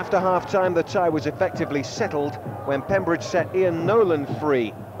 minutes after half-time, the tie was effectively settled when Pembridge set Ian Nolan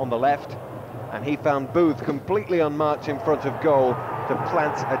free on the left, and he found Booth completely unmarked in front of goal to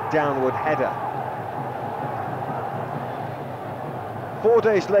plant a downward header. 4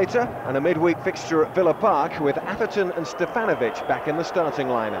 days later, and a midweek fixture at Villa Park with Atherton and Stefanovic back in the starting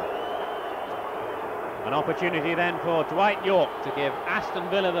lineup. An opportunity then for Dwight York to give Aston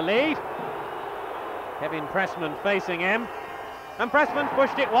Villa the lead. Kevin Pressman facing him, and Pressman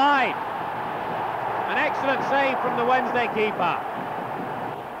pushed it wide. An excellent save from the Wednesday keeper.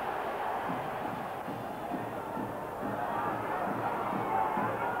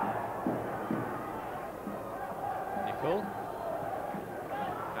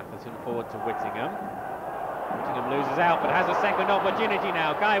 Hamilton forward to Whittingham. Whittingham loses out, but has a second opportunity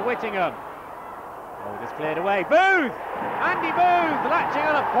now. Guy Whittingham. Oh, just cleared away. Booth! Andy Booth latching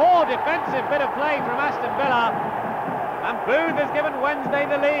on a poor defensive bit of play from Aston Villa. And Booth has given Wednesday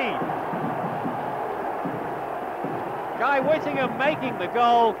the lead. Guy Whittingham making the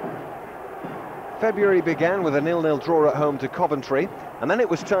goal. February began with a 0-0 draw at home to Coventry, and then it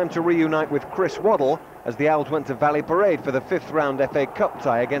was time to reunite with Chris Waddle as the Owls went to Valley Parade for the 5th round FA Cup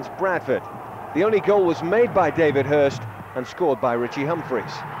tie against Bradford. The only goal was made by David Hirst and scored by Richie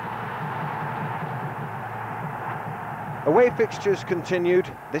Humphreys. Away fixtures continued.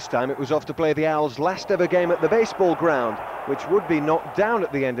 This time it was off to play the Owls' last ever game at the baseball ground, which would be knocked down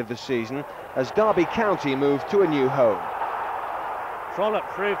at the end of the season as Derby County moved to a new home. Trollope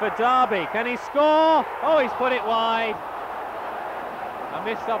through for Derby. Can he score? Oh, he's put it wide. A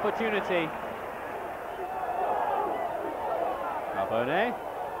missed opportunity. Carbone.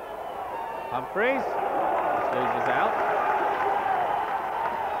 Humphreys. Just loses out.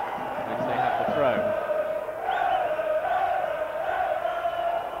 Wednesday have the throw.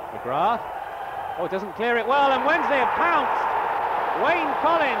 McGrath. Oh, it doesn't clear it well, and Wednesday have pounced. Wayne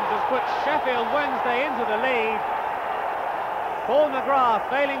Collins has put Sheffield Wednesday into the lead. Paul McGrath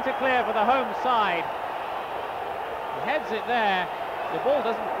failing to clear for the home side. He heads it there. The ball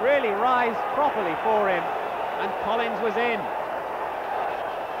doesn't really rise properly for him, and Collins was in.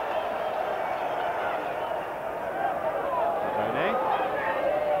 Carbone.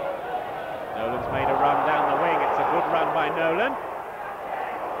 Nolan's made a run down the wing. It's a good run by Nolan.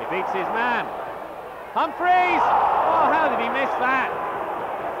 He beats his man. Humphreys! Oh, how did he miss that?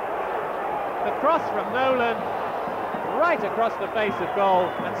 The cross from Nolan, right across the face of goal,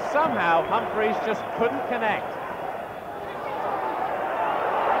 and somehow Humphreys just couldn't connect.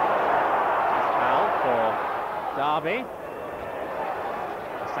 Foul for Derby.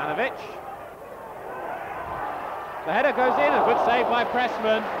 Hasanovic. The header goes in, a good save by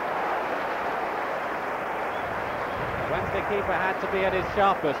Pressman. Wednesday keeper had to be at his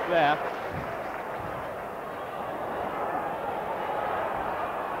sharpest there.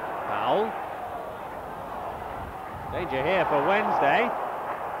 Foul. Danger here for Wednesday.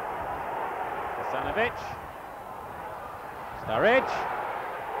 Hasanovic. Sturridge.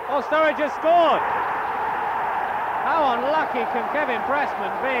 Oh, Sturridge has scored! How unlucky can Kevin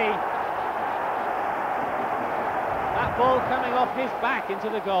Pressman be? That ball coming off his back into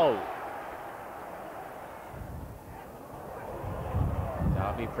the goal.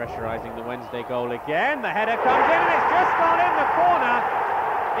 Derby pressurising the Wednesday goal again. The header comes in and it's just gone in the corner.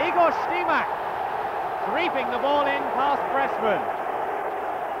 Igor Stimac creeping the ball in past Pressman.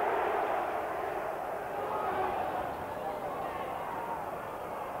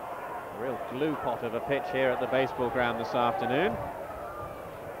 A real glue pot of a pitch here at the baseball ground this afternoon.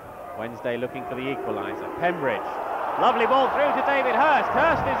 Wednesday looking for the equaliser. Pembridge. Lovely ball through to David Hirst.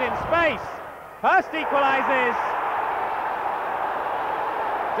 Hirst is in space. Hirst equalises.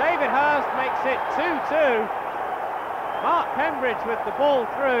 David Hirst makes it 2-2. Mark Pembridge with the ball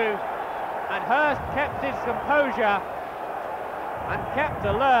through, and Hirst kept his composure and kept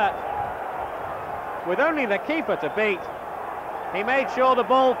alert. With only the keeper to beat, he made sure the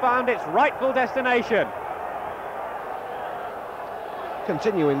ball found its rightful destination.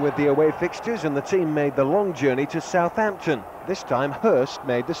 Continuing with the away fixtures, and the team made the long journey to Southampton. This time Hirst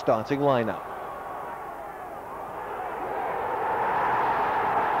made the starting lineup.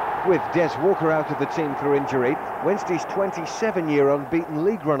 With Des Walker out of the team through injury, Wednesday's 27-year unbeaten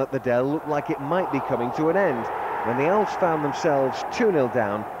league run at the Dell looked like it might be coming to an end when the Owls found themselves 2-0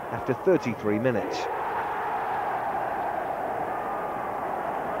 down after 33 minutes.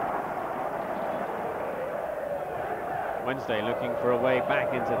 Wednesday looking for a way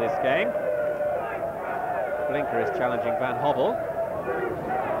back into this game. Blinker is challenging Van Hobble.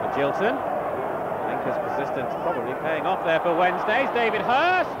 Gilton. Blinker's persistence probably paying off there for Wednesday's. David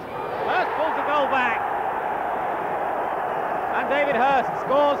Hirst. Hirst pulls the goal back. And David Hirst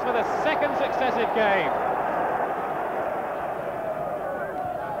scores for the second successive game.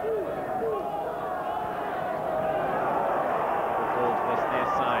 Good ball to this near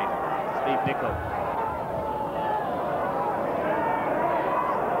side. Steve Nicol.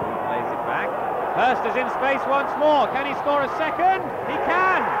 Plays it back. Hirst is in space once more. Can he score a second? He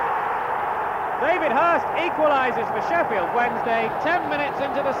can! David Hirst equalises for Sheffield Wednesday 10 minutes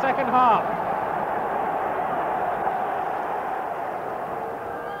into the second half.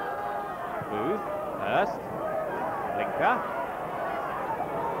 Booth, Hirst, Blinker.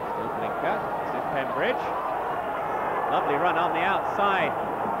 Still Blinker. This is Pembridge. Lovely run on the outside.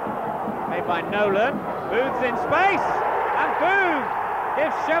 Made by Nolan. Booth's in space. And Booth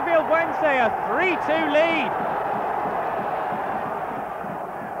gives Sheffield Wednesday a 3-2 lead.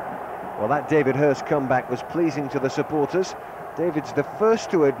 Well, that David Hurst comeback was pleasing to the supporters. David's the first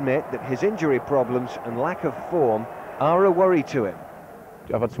to admit that his injury problems and lack of form are a worry to him.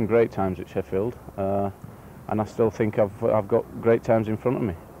 I've had some great times at Sheffield, and I still think I've got great times in front of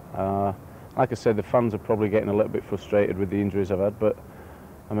me. Like I said, the fans are probably getting a little bit frustrated with the injuries I've had, but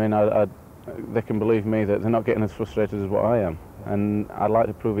I mean, they can believe me that they're not getting as frustrated as what I am, and I'd like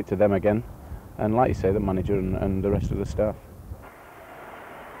to prove it to them again, and like you say, the manager and the rest of the staff.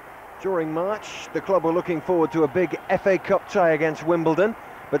 During March, the club were looking forward to a big FA Cup tie against Wimbledon,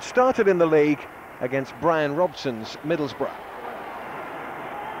 but started in the league against Brian Robson's Middlesbrough.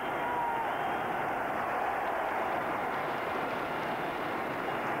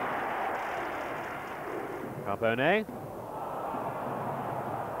 Carbone.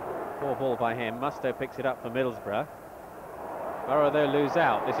 Poor ball by him. Mustoe picks it up for Middlesbrough. Borough, though, lose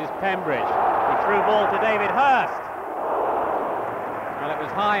out. This is Pembridge. He threw ball to David Hurst. Well, it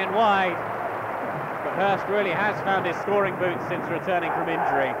was high and wide, but Hurst really has found his scoring boots since returning from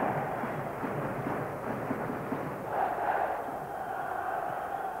injury.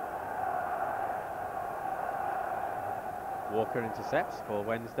 Walker intercepts for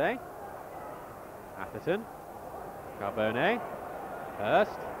Wednesday. Atherton. Carbone.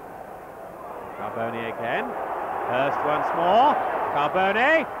 Hurst. Carbone again. Hurst once more.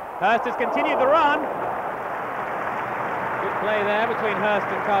 Carbone. Hurst has continued the run. Good play there between Hurst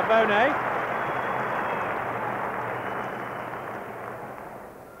and Carbone.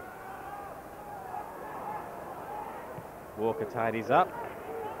 Walker tidies up.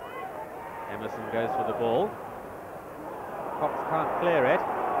 Emerson goes for the ball. Cox can't clear it.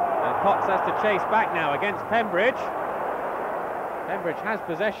 And Cox has to chase back now against Pembridge. Pembridge has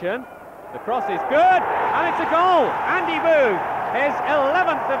possession. The cross is good, and it's a goal. Andy Booth, his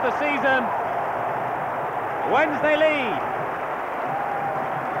 11th of the season. Wednesday lead.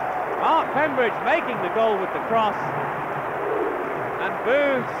 Mark Pembridge making the goal with the cross. And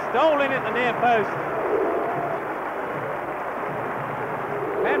Booth stole in at the near post.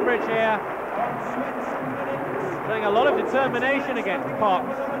 Pembridge here showing a lot of determination against Cox.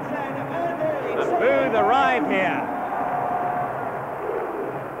 And Booth arrive here.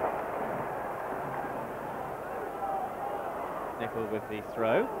 Nicol with the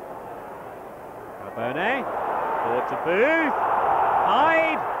throw. Carbone. Forward to Booth.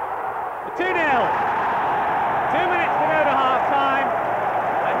 Hyde. 2-0. 2 minutes to go to half-time.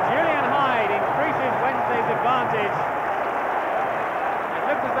 And Julian Hyde increases Wednesday's advantage. It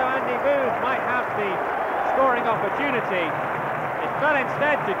looked as though Andy Booth might have the scoring opportunity. It fell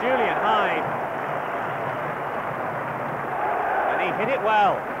instead to Julian Hyde. And he hit it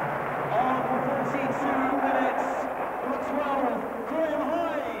well. On 42 minutes, number 12, Julian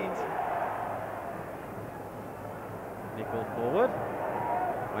Hyde. Nicol forward.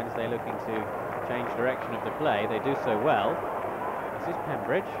 Wednesday looking to change direction of the play. They do so well. This is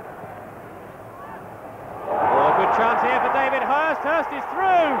Pembridge. Oh, a good chance here for David Hurst. Hurst is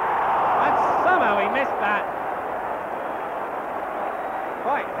through. And somehow he missed that.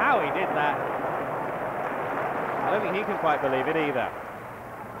 Quite how he did that. I don't think he can quite believe it either.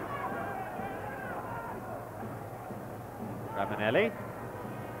 Ravanelli.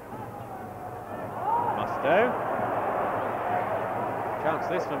 Mustoe. Chance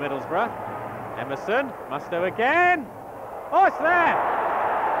this for Middlesbrough. Emerson. Mustoe again. Oh, it's there.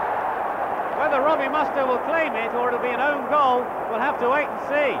 Whether Robbie Mustoe will claim it or it'll be an own goal, we'll have to wait and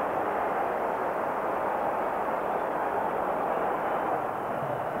see.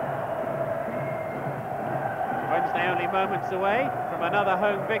 Wednesday only moments away from another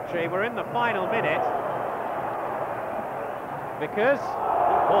home victory. We're in the final minute. Vickers,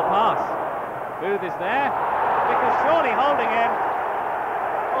 poor pass. Booth is there. Vickers surely holding him.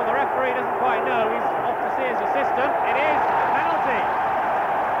 Oh, the referee doesn't quite know. He's off to see his assistant. It is a penalty.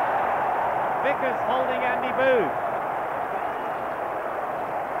 Vickers holding Andy Booth.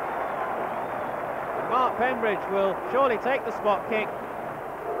 Mark Pembridge will surely take the spot kick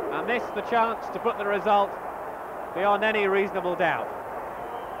and miss the chance to put the result beyond any reasonable doubt.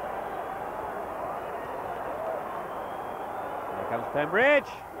 Here comes Pembridge.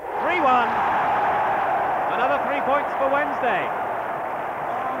 3-1. Another 3 points for Wednesday.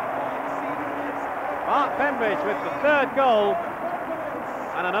 Mark Pembridge with the third goal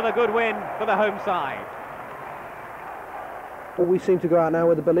and another good win for the home side. Well, we seem to go out now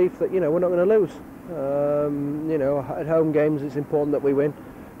with the belief that, we're not going to lose. At home games it's important that we win.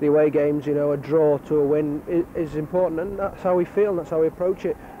 The away games, a draw to a win is important, and that's how we feel and that's how we approach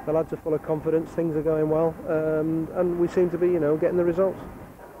it. The lads are full of confidence, things are going well, and we seem to be, getting the results.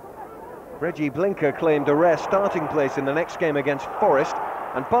 Reggie Blinker claimed a rare starting place in the next game against Forest,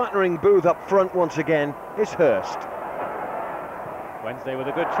 and partnering Booth up front once again is Hurst. Wednesday with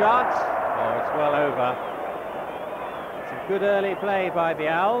a good chance. Oh, it's well over. It's a good early play by the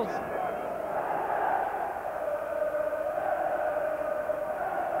Owls.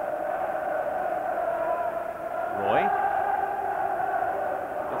 Roy.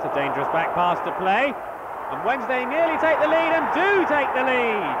 That's a dangerous back pass to play. And Wednesday nearly take the lead and do take the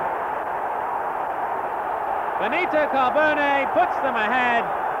lead. Benito Carbone puts them ahead.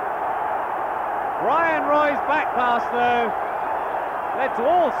 Brian Roy's back pass, though, led to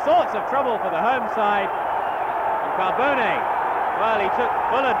all sorts of trouble for the home side. And Carbone, well, he took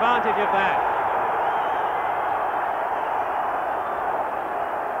full advantage of that.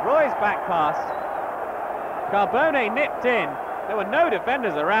 Roy's back pass. Carbone nipped in. There were no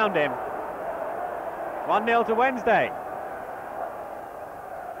defenders around him. 1-0 to Wednesday.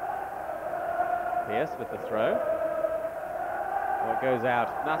 Pierce with the throw. Oh, it goes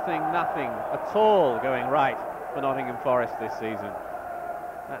out. Nothing at all going right for Nottingham Forest this season.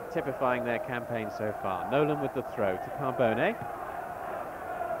 That typifying their campaign so far. Nolan with the throw to Carbone.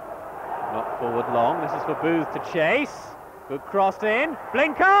 Not forward long. This is for Booth to chase. Good cross in.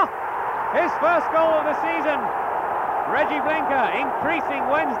 Blinker! His first goal of the season. Reggie Blinker increasing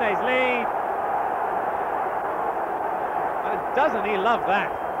Wednesday's lead. And doesn't he love that?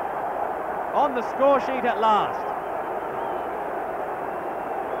 On the score sheet at last.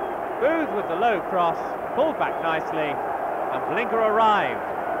 Booth with the low cross, pulled back nicely, and Blinker arrived.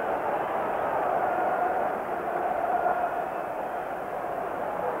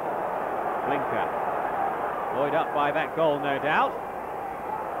 Blinker, buoyed up by that goal, no doubt.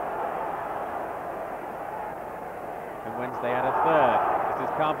 And Wednesday had a third. This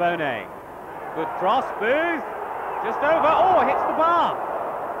is Carbone. Good cross, Booth, just over. Oh, hits the bar.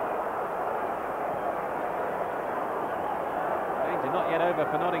 Not yet over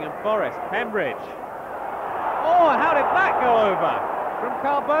for Nottingham Forest. Pembridge. Oh, and how did that go over from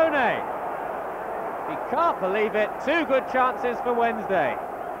Carbone? He can't believe it. Two good chances for Wednesday.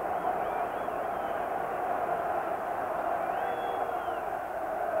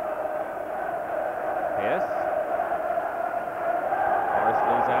 Pierce. Forest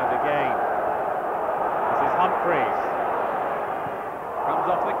lose out again. This is Humphreys. Comes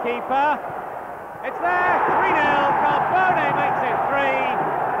off the keeper. It's there, 3-0, Carbone makes it 3.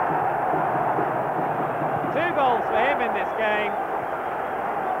 2 goals for him in this game.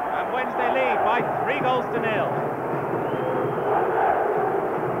 And Wednesday lead by 3-0.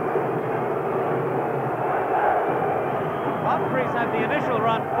 Humphreys had the initial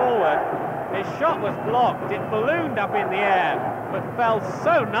run forward. His shot was blocked, it ballooned up in the air, but fell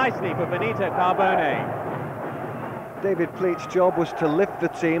so nicely for Benito Carbone. David Pleat's job was to lift the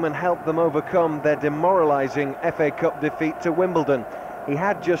team and help them overcome their demoralising FA Cup defeat to Wimbledon. He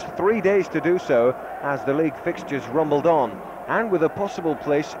had just 3 days to do so as the league fixtures rumbled on, and with a possible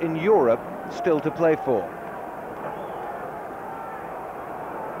place in Europe still to play for.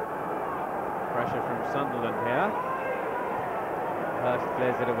 Pressure from Sunderland here. Hurst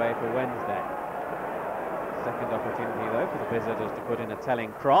clears it away for Wednesday. Second opportunity though for the visitors to put in a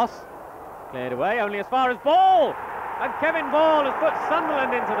telling cross. Cleared away, only as far as Ball! And Kevin Ball has put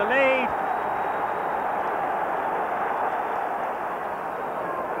Sunderland into the lead.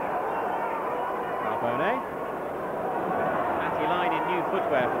 Carbone. Anti-line in new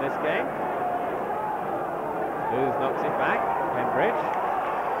footwear for this game. Booth knocks it back. Pembridge.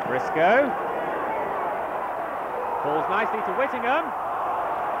 Briscoe. Falls nicely to Whittingham.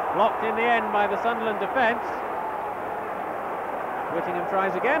 Blocked in the end by the Sunderland defence. Whittingham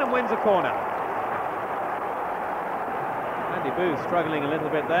tries again and wins a corner. Andy Booth struggling a little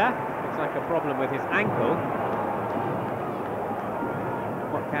bit there. Looks like a problem with his ankle.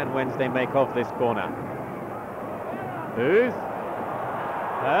 What can Wednesday make of this corner? Booth.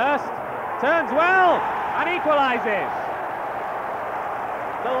 Hurst. Turns well and equalises.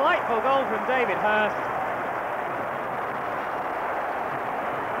 Delightful goal from David Hurst.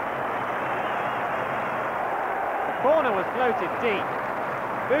 The corner was floated deep.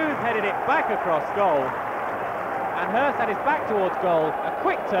 Booth headed it back across goal. And Hurst had his back towards goal, a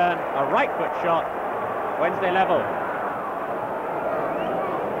quick turn, a right foot shot, Wednesday level.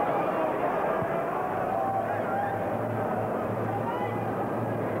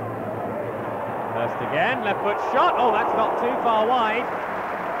 Hurst again, left foot shot, oh that's not too far wide.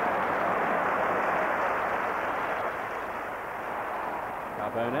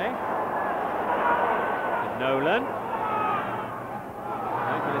 Carbone. And Nolan.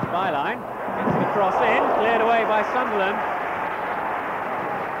 Well, his byline gets the cross in, cleared away by Sunderland.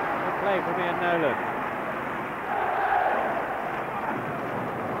 Good play from Ian Nolan.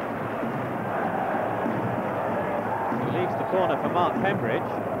 He leaves the corner for Mark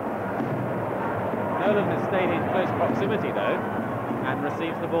Pembridge. Nolan has stayed in close proximity though, and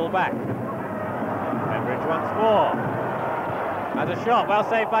receives the ball back. Pembridge once more. Has a shot, well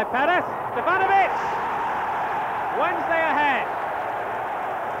saved by Perez. Stefanovic! Wednesday ahead.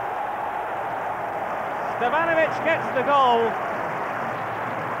 Stefanovic gets the goal,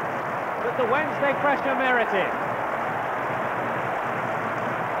 but the Wednesday pressure merited.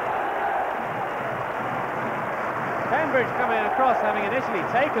 Pembridge coming across, having initially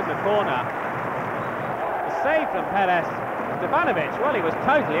taken the corner. The save from Perez. Stefanovic, well, he was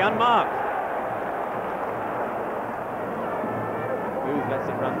totally unmarked. Booth lets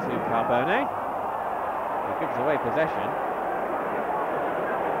it run to Carbone, who gives away possession.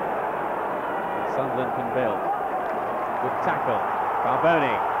 Sunderland can build. Good tackle.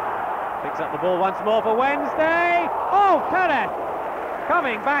 Carbone picks up the ball once more for Wednesday. Oh, Perez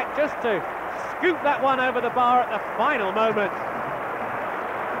coming back just to scoop that one over the bar at the final moment.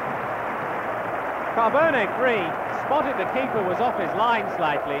 Carbone free, spotted the keeper was off his line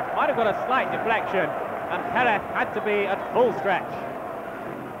slightly, might have got a slight deflection, and Perez had to be at full stretch.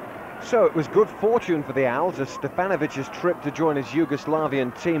 So it was good fortune for the Owls as Stefanovic's trip to join his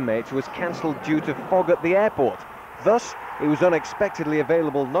Yugoslavian teammates was cancelled due to fog at the airport. Thus, he was unexpectedly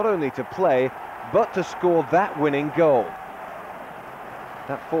available not only to play, but to score that winning goal.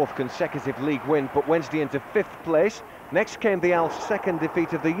 That fourth consecutive league win put Wednesday into 5th place. Next came the Owls' second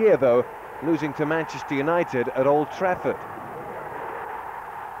defeat of the year though, losing to Manchester United at Old Trafford.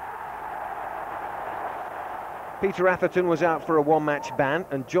 Peter Atherton was out for a one-match ban,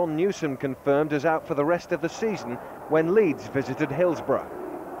 and John Newsom confirmed as out for the rest of the season when Leeds visited Hillsborough.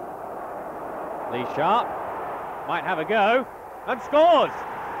 Lee Sharp might have a go, and scores!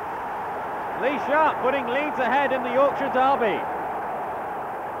 Lee Sharp putting Leeds ahead in the Yorkshire derby.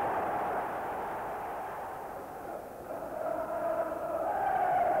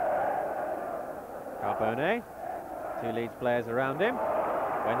 Carbone, 2 Leeds players around him.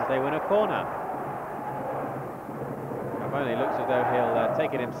 Wednesday win a corner. Carbone looks as though he'll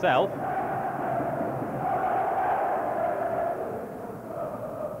take it himself.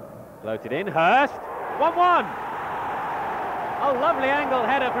 Floated in, Hurst, 1-1. A lovely angled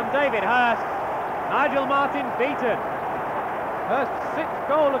header from David Hurst. Nigel Martin beaten. Hurst's 6th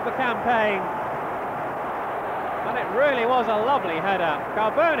goal of the campaign. And it really was a lovely header.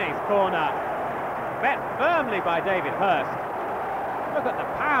 Carbone's corner. Met firmly by David Hurst. Look at the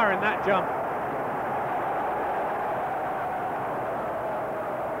power in that jump.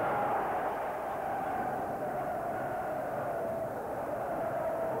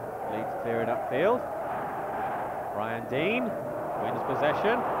 Leeds clear it upfield. Brian Dean wins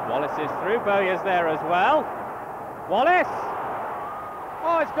possession. Wallace is through. Bowyer's there as well. Wallace!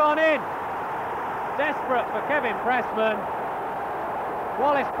 Oh, it's gone in. Desperate for Kevin Pressman.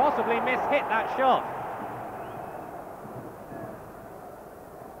 Wallace possibly mishit that shot.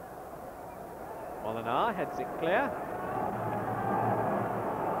 Molinar heads it clear.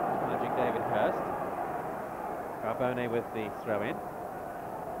 Managing David Hurst. Carbone with the throw-in.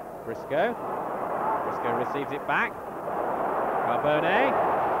 Briscoe. Briscoe receives it back. Carbone.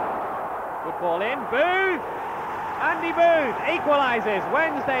 Good ball in. Booth! Andy Booth equalises.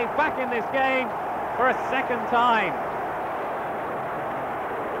 Wednesday back in this game for a second time.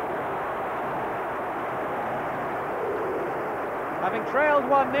 Having trailed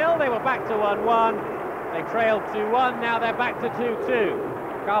 1-0, they were back to 1-1. They trailed 2-1, now they're back to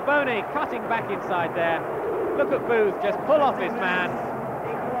 2-2. Carbone cutting back inside there. Look at Booth just pull off his man.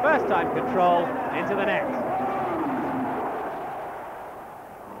 First time control into the net.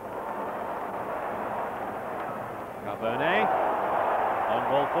 Carbone. Long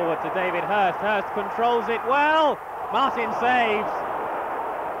ball forward to David Hurst. Hurst controls it well. Martin saves.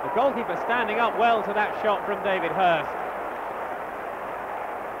 The goalkeeper standing up well to that shot from David Hurst.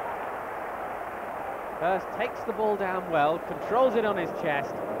 Hurst takes the ball down well, controls it on his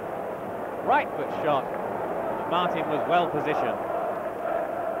chest. Right foot shot. Martin was well positioned.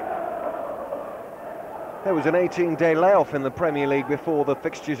 There was an 18-day layoff in the Premier League before the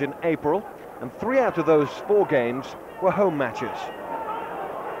fixtures in April, and 3 out of those 4 games were home matches.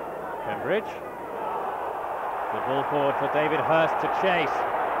 Pembridge. The ball forward for David Hurst to chase.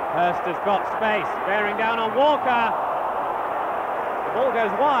 Hurst has got space, bearing down on Walker. The ball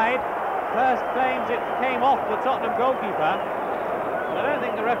goes wide. Hurst claims it came off the Tottenham goalkeeper, but I don't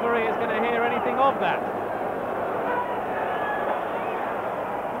think the referee is going to hear anything of that.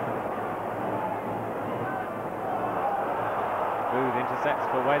 intercepts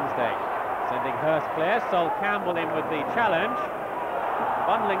for Wednesday. Sending Hurst clear, Sol Campbell in with the challenge.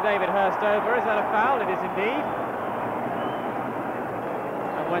 Bundling David Hurst over. Is that a foul? It is indeed.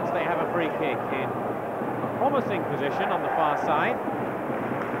 And Wednesday have a free kick in a promising position on the far side.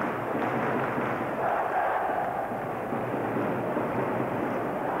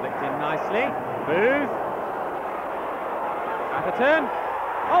 Flicked in nicely. Booth. Atherton.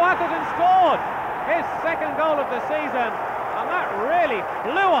 Oh, Atherton scored! His second goal of the season. And that really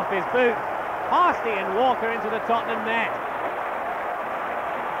flew off his boot. Past Ian Walker into the Tottenham net.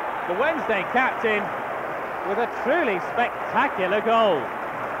 The Wednesday captain with a truly spectacular goal.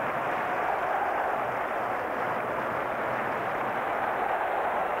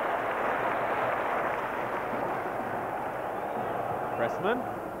 Pressman.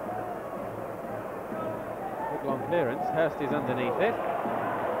 Good long clearance. Hurst is underneath it.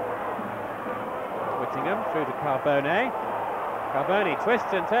 Whittingham through to Carbone. Carbone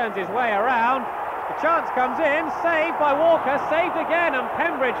twists and turns his way around. The chance comes in, saved by Walker, saved again, and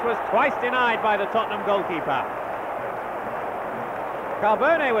Pembridge was twice denied by the Tottenham goalkeeper.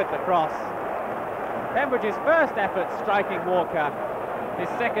 Carbone with the cross. Pembridge's first effort striking Walker, his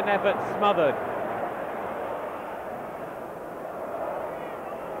second effort smothered.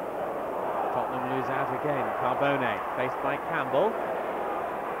 Tottenham lose out again. Carbone faced by Campbell.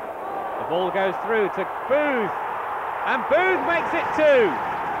 The ball goes through to Booth, and Booth makes it 2.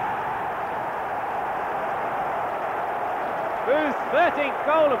 Booth's 13th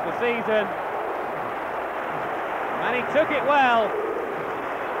goal of the season, and he took it well.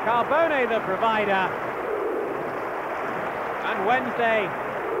 Carbone the provider, and Wednesday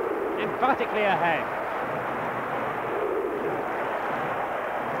emphatically ahead.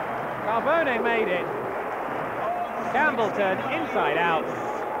 Carbone made it. Campbell turned inside out.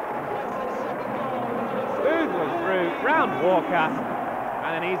 Booth was through, round Walker,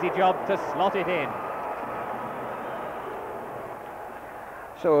 and an easy job to slot it in.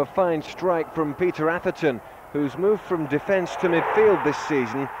 So a fine strike from Peter Atherton, whose move from defence to midfield this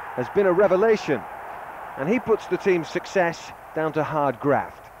season has been a revelation. And he puts the team's success down to hard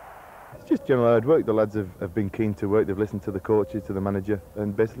graft. It's just general hard work. The lads have been keen to work. They've listened to the coaches, to the manager,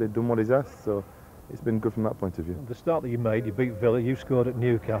 and basically done what he's asked. So it's been good from that point of view. The start that you made, you beat Villa, you scored at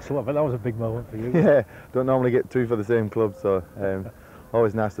Newcastle. I bet that was a big moment for you. Yeah, don't normally get 2 for the same club, so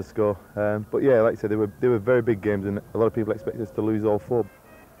always nice to score. But yeah, like I said, they were very big games, and a lot of people expect us to lose all 4.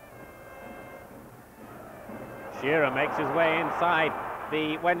 Shearer makes his way inside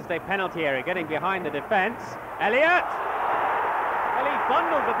the Wednesday penalty area, getting behind the defence. Elliott! Well, he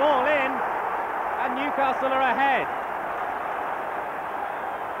bundled the ball in, and Newcastle are ahead.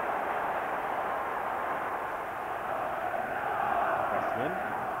 Pressman.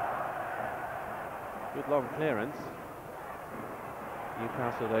 Good long clearance.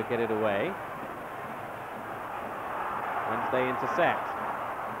 Newcastle, though, get it away. Wednesday intercept.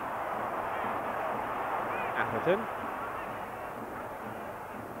 Atherton.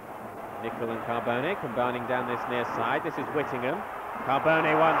 Nicol and Carbone combining down this near side. This is Whittingham.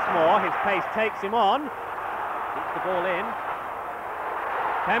 Carbone once more. His pace takes him on. Keeps the ball in.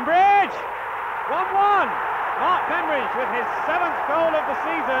 Pembridge! 1-1. Mark Pembridge with his 7th goal of the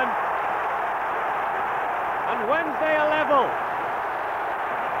season. And Wednesday are level.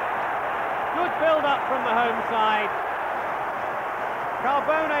 Good build-up from the home side.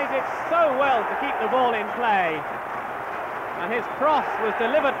 Carbone did so well to keep the ball in play, and his cross was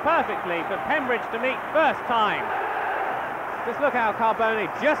delivered perfectly for Pembridge to meet first time. Just look how Carbone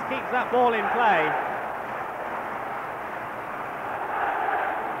just keeps that ball in play,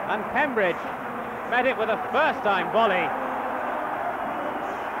 and Pembridge met it with a first-time volley.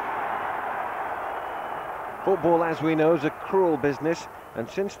 Football, as we know, is a cruel business, and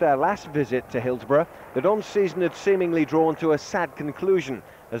since their last visit to Hillsborough, the Dons season had seemingly drawn to a sad conclusion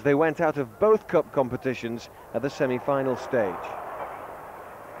as they went out of both cup competitions at the semi-final stage.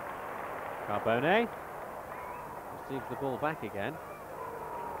 Carbone receives the ball back again.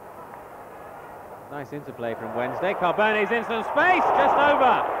 Nice interplay from Wednesday. Carbone's in some space, just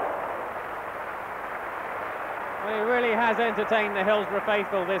over. Well, he really has entertained the Hillsborough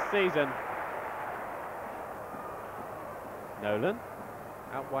faithful this season. Nolan.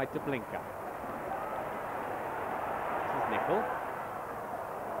 Out wide to Blinker. This is Nicol.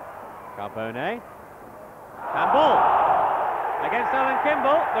 Carbone. Campbell. Against Alan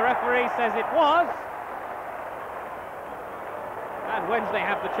Kimball. The referee says it was. And Wednesday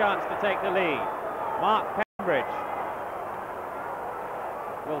have the chance to take the lead. Mark Pembridge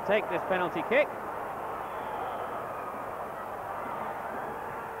will take this penalty kick.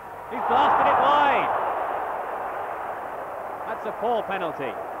 He's blasted it wide. That's a poor penalty.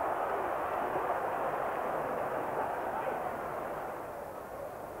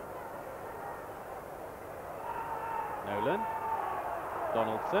 Nolan.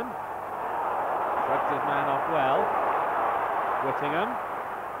 Donaldson. Shrugs his man off well. Whittingham.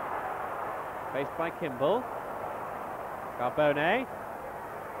 Faced by Kimball. Carbone.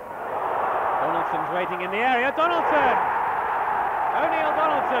 Donaldson's waiting in the area. Donaldson! O'Neill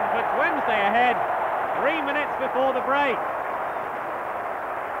Donaldson puts Wednesday ahead 3 minutes before the break.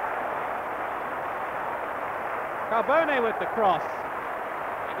 Carbone with the cross.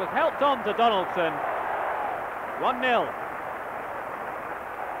 It was helped on to Donaldson. 1-0.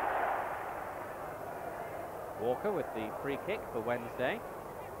 Walker with the free kick for Wednesday.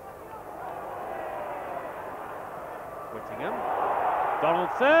 Whittingham.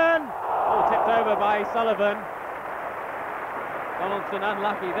 Donaldson! Oh, tipped over by Sullivan. Donaldson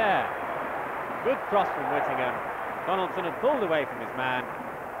unlucky there. Good cross from Whittingham. Donaldson had pulled away from his man.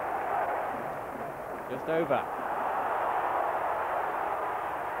 Just over.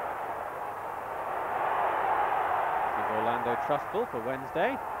 This is Orlando Trustful for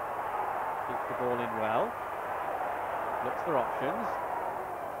Wednesday. Keeps the ball in well. Looks for options.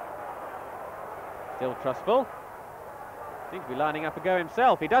 Still Trustful. Seems to be lining up a go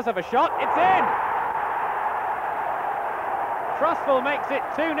himself. He does have a shot. It's in! Trustful makes it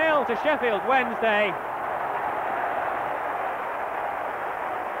 2-0 to Sheffield Wednesday.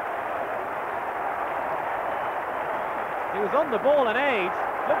 He was on the ball an age.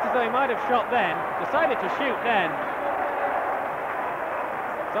 Looked as though he might have shot then. Decided to shoot then.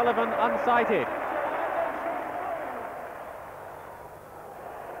 Sullivan unsighted.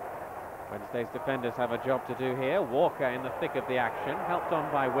 Wednesday's defenders have a job to do here. Walker in the thick of the action, helped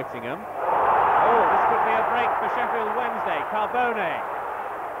on by Whittingham. Oh, this could be a break for Sheffield Wednesday. Carbone.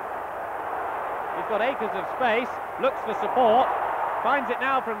 He's got acres of space, looks for support, finds it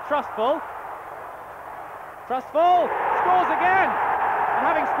now from Trustful. Trustful scores again! And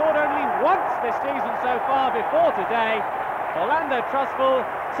having scored only once this season so far before today, Orlando Trustful,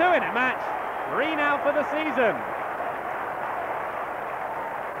 2 in a match, 3 now for the season.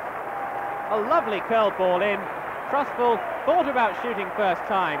 A lovely curled ball in. Trustful thought about shooting first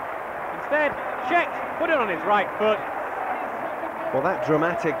time. Instead, checked, put it on his right foot. Well, that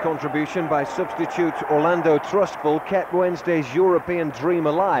dramatic contribution by substitute Orlando Trustful kept Wednesday's European dream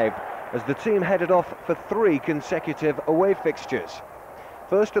alive as the team headed off for 3 consecutive away fixtures.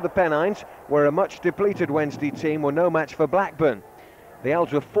 First to the Pennines, where a much depleted Wednesday team were no match for Blackburn. The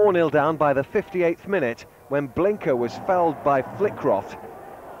Owls were 4-0 down by the 58th minute when Blinker was fouled by Flitcroft.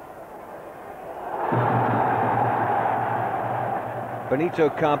 Benito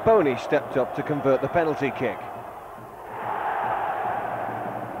Carbone stepped up to convert the penalty kick.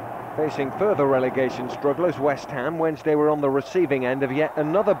 Facing further relegation strugglers, West Ham, Wednesday were on the receiving end of yet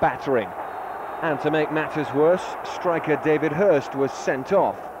another battering. And to make matters worse, striker David Hirst was sent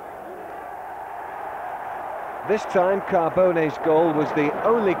off. This time, Carbone's goal was the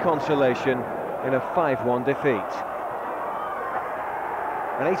only consolation in a 5-1 defeat.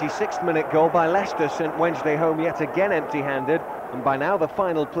 An 86th minute goal by Leicester sent Wednesday home yet again empty-handed, and by now the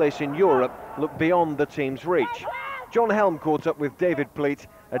final place in Europe looked beyond the team's reach. John Helm caught up with David Pleat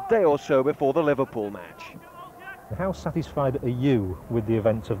a day or so before the Liverpool match. How satisfied are you with the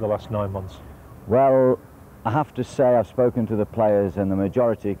events of the last 9 months? Well, I have to say I've spoken to the players and the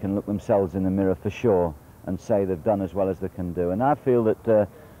majority can look themselves in the mirror for sure and say they've done as well as they can do. And I feel that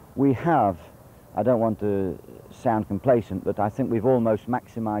we have, I don't want to sound complacent, but I think we've almost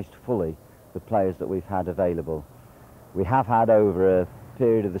maximised fully the players that we've had available. We have had over a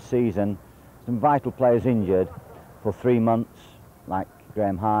period of the season some vital players injured for 3 months, like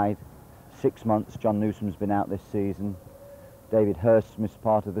Graham Hyde, 6 months, John Newsom's been out this season, David Hirst missed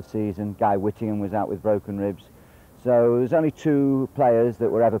part of the season, Guy Whittingham was out with broken ribs. So there's only 2 players that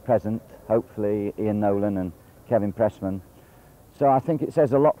were ever present, hopefully Ian Nolan and Kevin Pressman. So I think it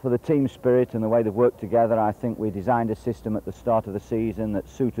says a lot for the team spirit and the way they've worked together. I think we designed a system at the start of the season that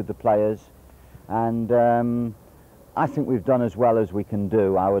suited the players, and I think we've done as well as we can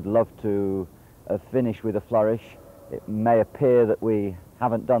do. I would love to finish with a flourish. It may appear that we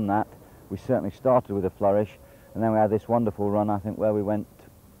haven't done that. We certainly started with a flourish, and then we had this wonderful run, I think, where we went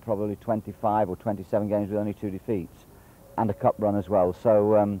probably 25 or 27 games with only 2 defeats, and a cup run as well.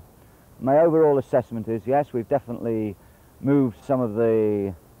 So my overall assessment is, yes, we've definitely moved some of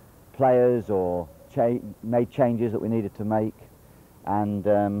the players or made changes that we needed to make,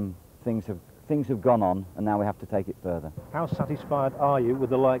 and things have gone on, and now we have to take it further. How satisfied are you with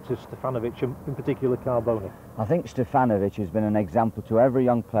the likes of Stefanovic and in particular Carbone? I think Stefanovic has been an example to every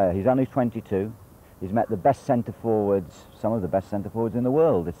young player. He's only 22. He's met the best centre forwards, some of the best centre forwards in the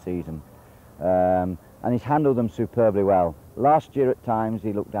world this season, and he's handled them superbly well. Last year at times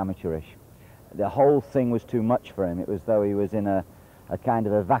he looked amateurish. The whole thing was too much for him. It was though he was in a kind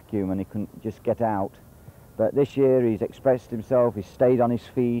of a vacuum and he couldn't just get out. But this year he's expressed himself, he's stayed on his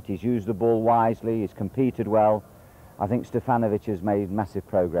feet, he's used the ball wisely, he's competed well. I think Stefanovic has made massive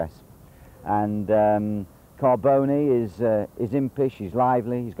progress. And Carboni is impish, he's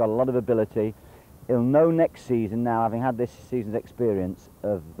lively, he's got a lot of ability. He'll know next season now, having had this season's experience,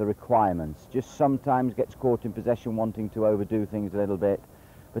 of the requirements. Just sometimes gets caught in possession wanting to overdo things a little bit,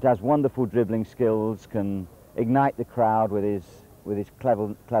 but has wonderful dribbling skills, can ignite the crowd with his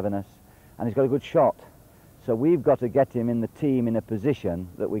cleverness, and he's got a good shot. So we've got to get him in the team in a position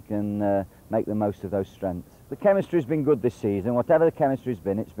that we can make the most of those strengths. The chemistry's been good this season. Whatever the chemistry's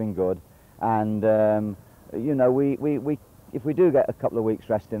been, it's been good. And you know, if we do get a couple of weeks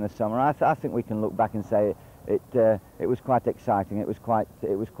rest in the summer, I think we can look back and say it was quite exciting. It was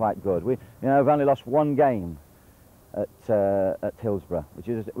quite good. We've only lost one game at Hillsborough,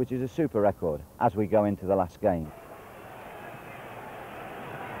 which is a super record as we go into the last game.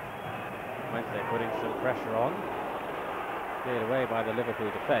 Wednesday putting some pressure on, cleared away by the Liverpool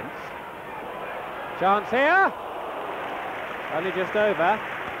defence. Chance here, only just over.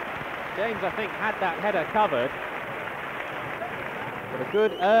 James, I think, had that header covered, but a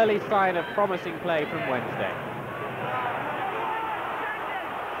good early sign of promising play from Wednesday.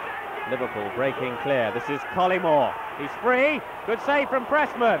 Liverpool breaking clear. This is Collymore. He's free. Good save from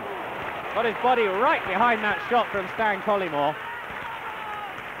Pressman. Got his body right behind that shot from Stan Collymore,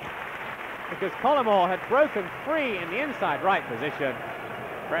 because Collymore had broken free in the inside right position.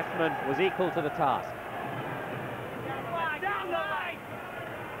 Pressman was equal to the task.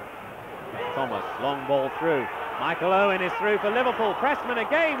 Thomas, long ball through. Michael Owen is through for Liverpool. Pressman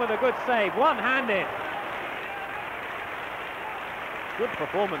again with a good save, one-handed. Good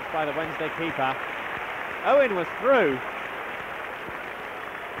performance by the Wednesday keeper. Owen was through.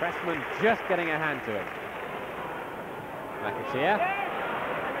 Pressman just getting a hand to it. McAteer,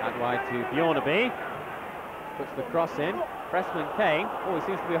 out wide to Bjornaby. Puts the cross in. Pressman came. Oh, he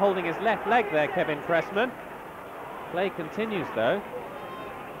seems to be holding his left leg there, Kevin Pressman. Play continues though.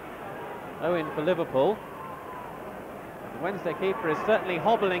 Owen for Liverpool. The Wednesday keeper is certainly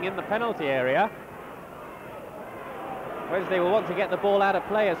hobbling in the penalty area. Wednesday will want to get the ball out of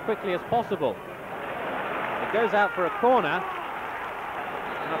play as quickly as possible. It goes out for a corner,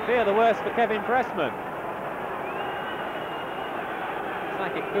 and I fear the worst for Kevin Pressman. Looks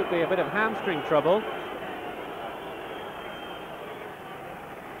like it could be a bit of hamstring trouble.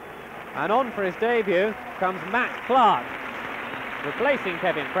 And on for his debut comes Matt Clark, replacing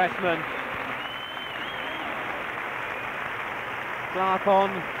Kevin Pressman. Clark on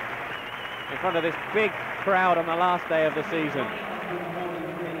in front of this big crowd on the last day of the season.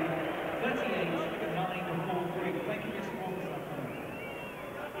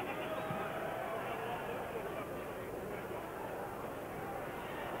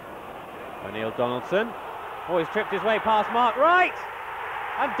 O'Neill Donaldson. Oh, he's tripped his way past Mark Wright.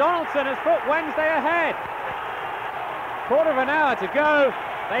 And Donaldson has put Wednesday ahead. Quarter of an hour to go.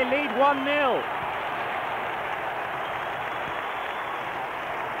 They lead 1-0.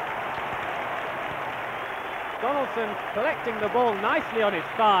 Donaldson collecting the ball nicely on his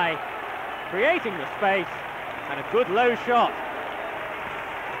thigh, creating the space, and a good low shot.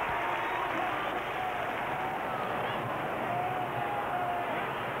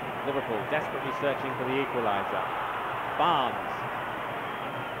 Liverpool desperately searching for the equaliser. Barnes.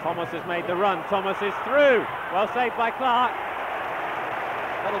 Thomas has made the run. Thomas is through. Well saved by Clark.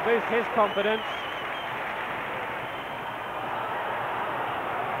 That'll boost his confidence.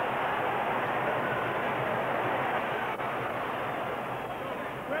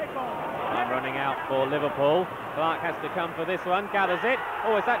 Running out for Liverpool. Clark has to come for this one, gathers it.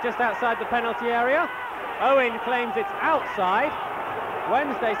 Oh, is that just outside the penalty area? Owen claims it's outside.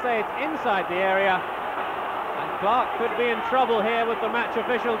 Wednesday say it's inside the area. And Clark could be in trouble here with the match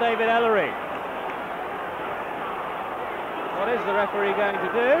official, David Ellery. What is the referee going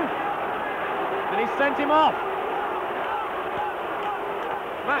to do? And he's sent him off.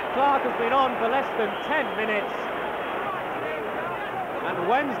 Matt Clark has been on for less than 10 minutes. And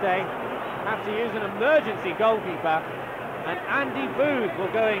Wednesday have to use an emergency goalkeeper, and Andy Booth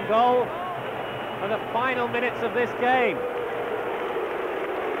will go in goal for the final minutes of this game.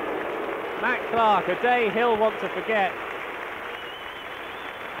 Matt Clark, a day he'll want to forget.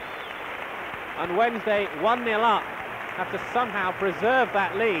 And Wednesday 1-0 up, have to somehow preserve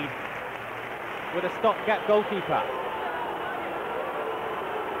that lead with a stopgap goalkeeper.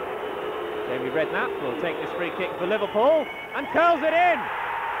 Jamie Redknapp will take this free kick for Liverpool and curls it in.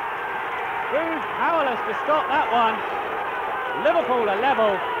 Who's powerless to stop that one? Liverpool are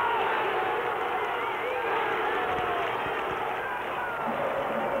level.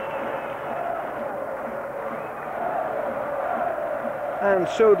 And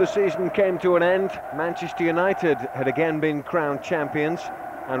so the season came to an end. Manchester United had again been crowned champions,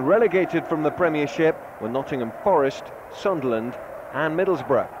 and relegated from the Premiership were Nottingham Forest, Sunderland and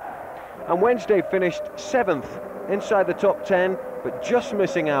Middlesbrough. And Wednesday finished 7th inside the top 10, but just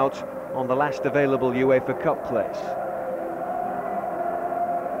missing out on the last available UEFA Cup place.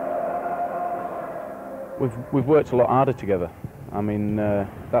 We've worked a lot harder together. I mean,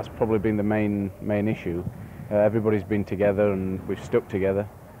 that's probably been the main issue. Everybody's been together and we've stuck together,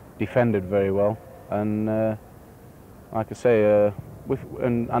 defended very well, and like I say,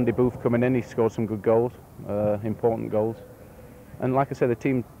 and Andy Booth coming in, he scored some good goals, important goals, and like I say, the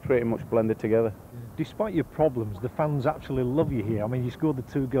team pretty much blended together. Despite your problems, the fans actually love you here. I mean, you scored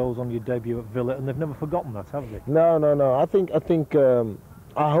the 2 goals on your debut at Villa, and they've never forgotten that, have they? No.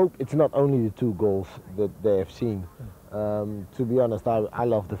 I hope it's not only the 2 goals that they have seen. To be honest, I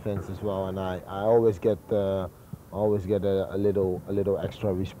love the fans as well, and I always get a little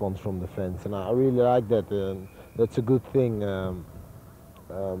extra response from the fans, and I really like that. That's a good thing.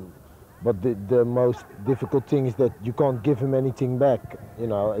 But the most difficult thing is that you can't give them anything back. You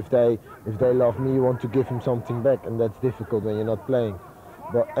know, if they love me, you want to give them something back, and that's difficult when you're not playing.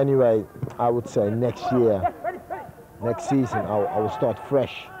 But anyway, I would say next season, I will start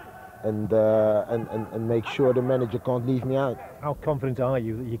fresh, and make sure the manager can't leave me out. How confident are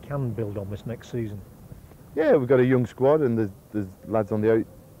you that you can build on this next season? Yeah, we've got a young squad, and there's lads on the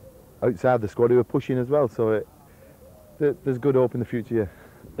outside the squad who are pushing as well. So there's good hope in the future. Yeah.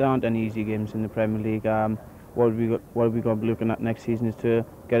 There aren't any easy games in the Premier League. What we're going to be looking at next season is to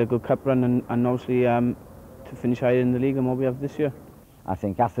get a good cup run and obviously to finish higher in the league than what we have this year. I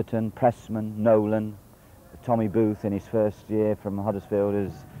think Atherton, Pressman, Nolan, Tommy Booth in his first year from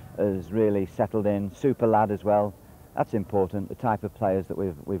Huddersfield has really settled in. Super lad as well. That's important, the type of players that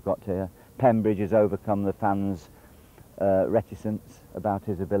we've got here. Pembridge has overcome the fans' reticence about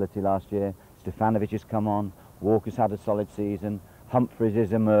his ability last year. Stefanovic has come on. Walker's had a solid season. Humphreys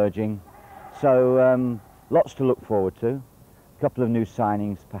is emerging. So lots to look forward to. A couple of new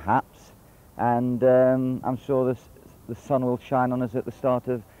signings perhaps. And I'm sure the sun will shine on us at the start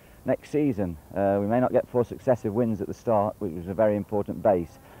of next season. We may not get 4 successive wins at the start, which was a very important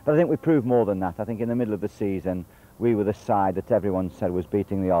base. But I think we proved more than that. I think in the middle of the season, we were the side that everyone said was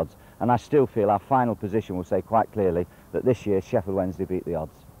beating the odds. And I still feel our final position will say quite clearly that this year Sheffield Wednesday beat the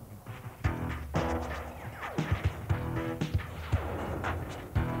odds.